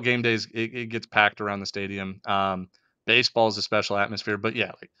 football game days, it gets packed around the stadium, baseball is a special atmosphere, but yeah,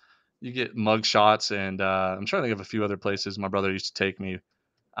 like, you get mug shots and, I'm trying to think of a few other places my brother used to take me.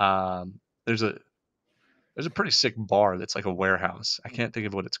 Um, there's a there's a pretty sick bar that's like a warehouse. I can't think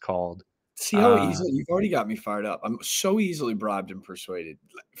of what it's called. see how Uh, easily you've already got me fired up. I'm so easily bribed and persuaded.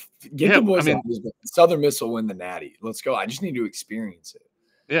 Get yeah, the I boys out mean, of this. Southern Miss will win the Natty. Let's go. I just need to experience it.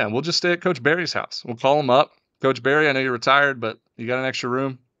 yeah, we'll just stay at Coach Barry's house. We'll call him up. Coach Barry, I know you're retired, but you got an extra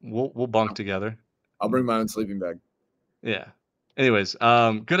room. We'll bunk together. I'll bring my own sleeping bag. Yeah. Anyways,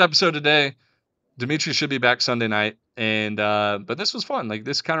 good episode today. Dimitri should be back Sunday night, and but this was fun. Like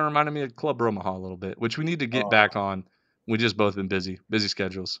this kind of reminded me of Club Bromaha a little bit, which we need to get back Uh, on. We just both been busy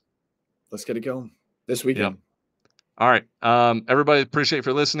schedules. let's get it going this Yep. weekend. All right. Everybody, appreciate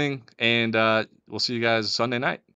for listening, and we'll see you guys Sunday night.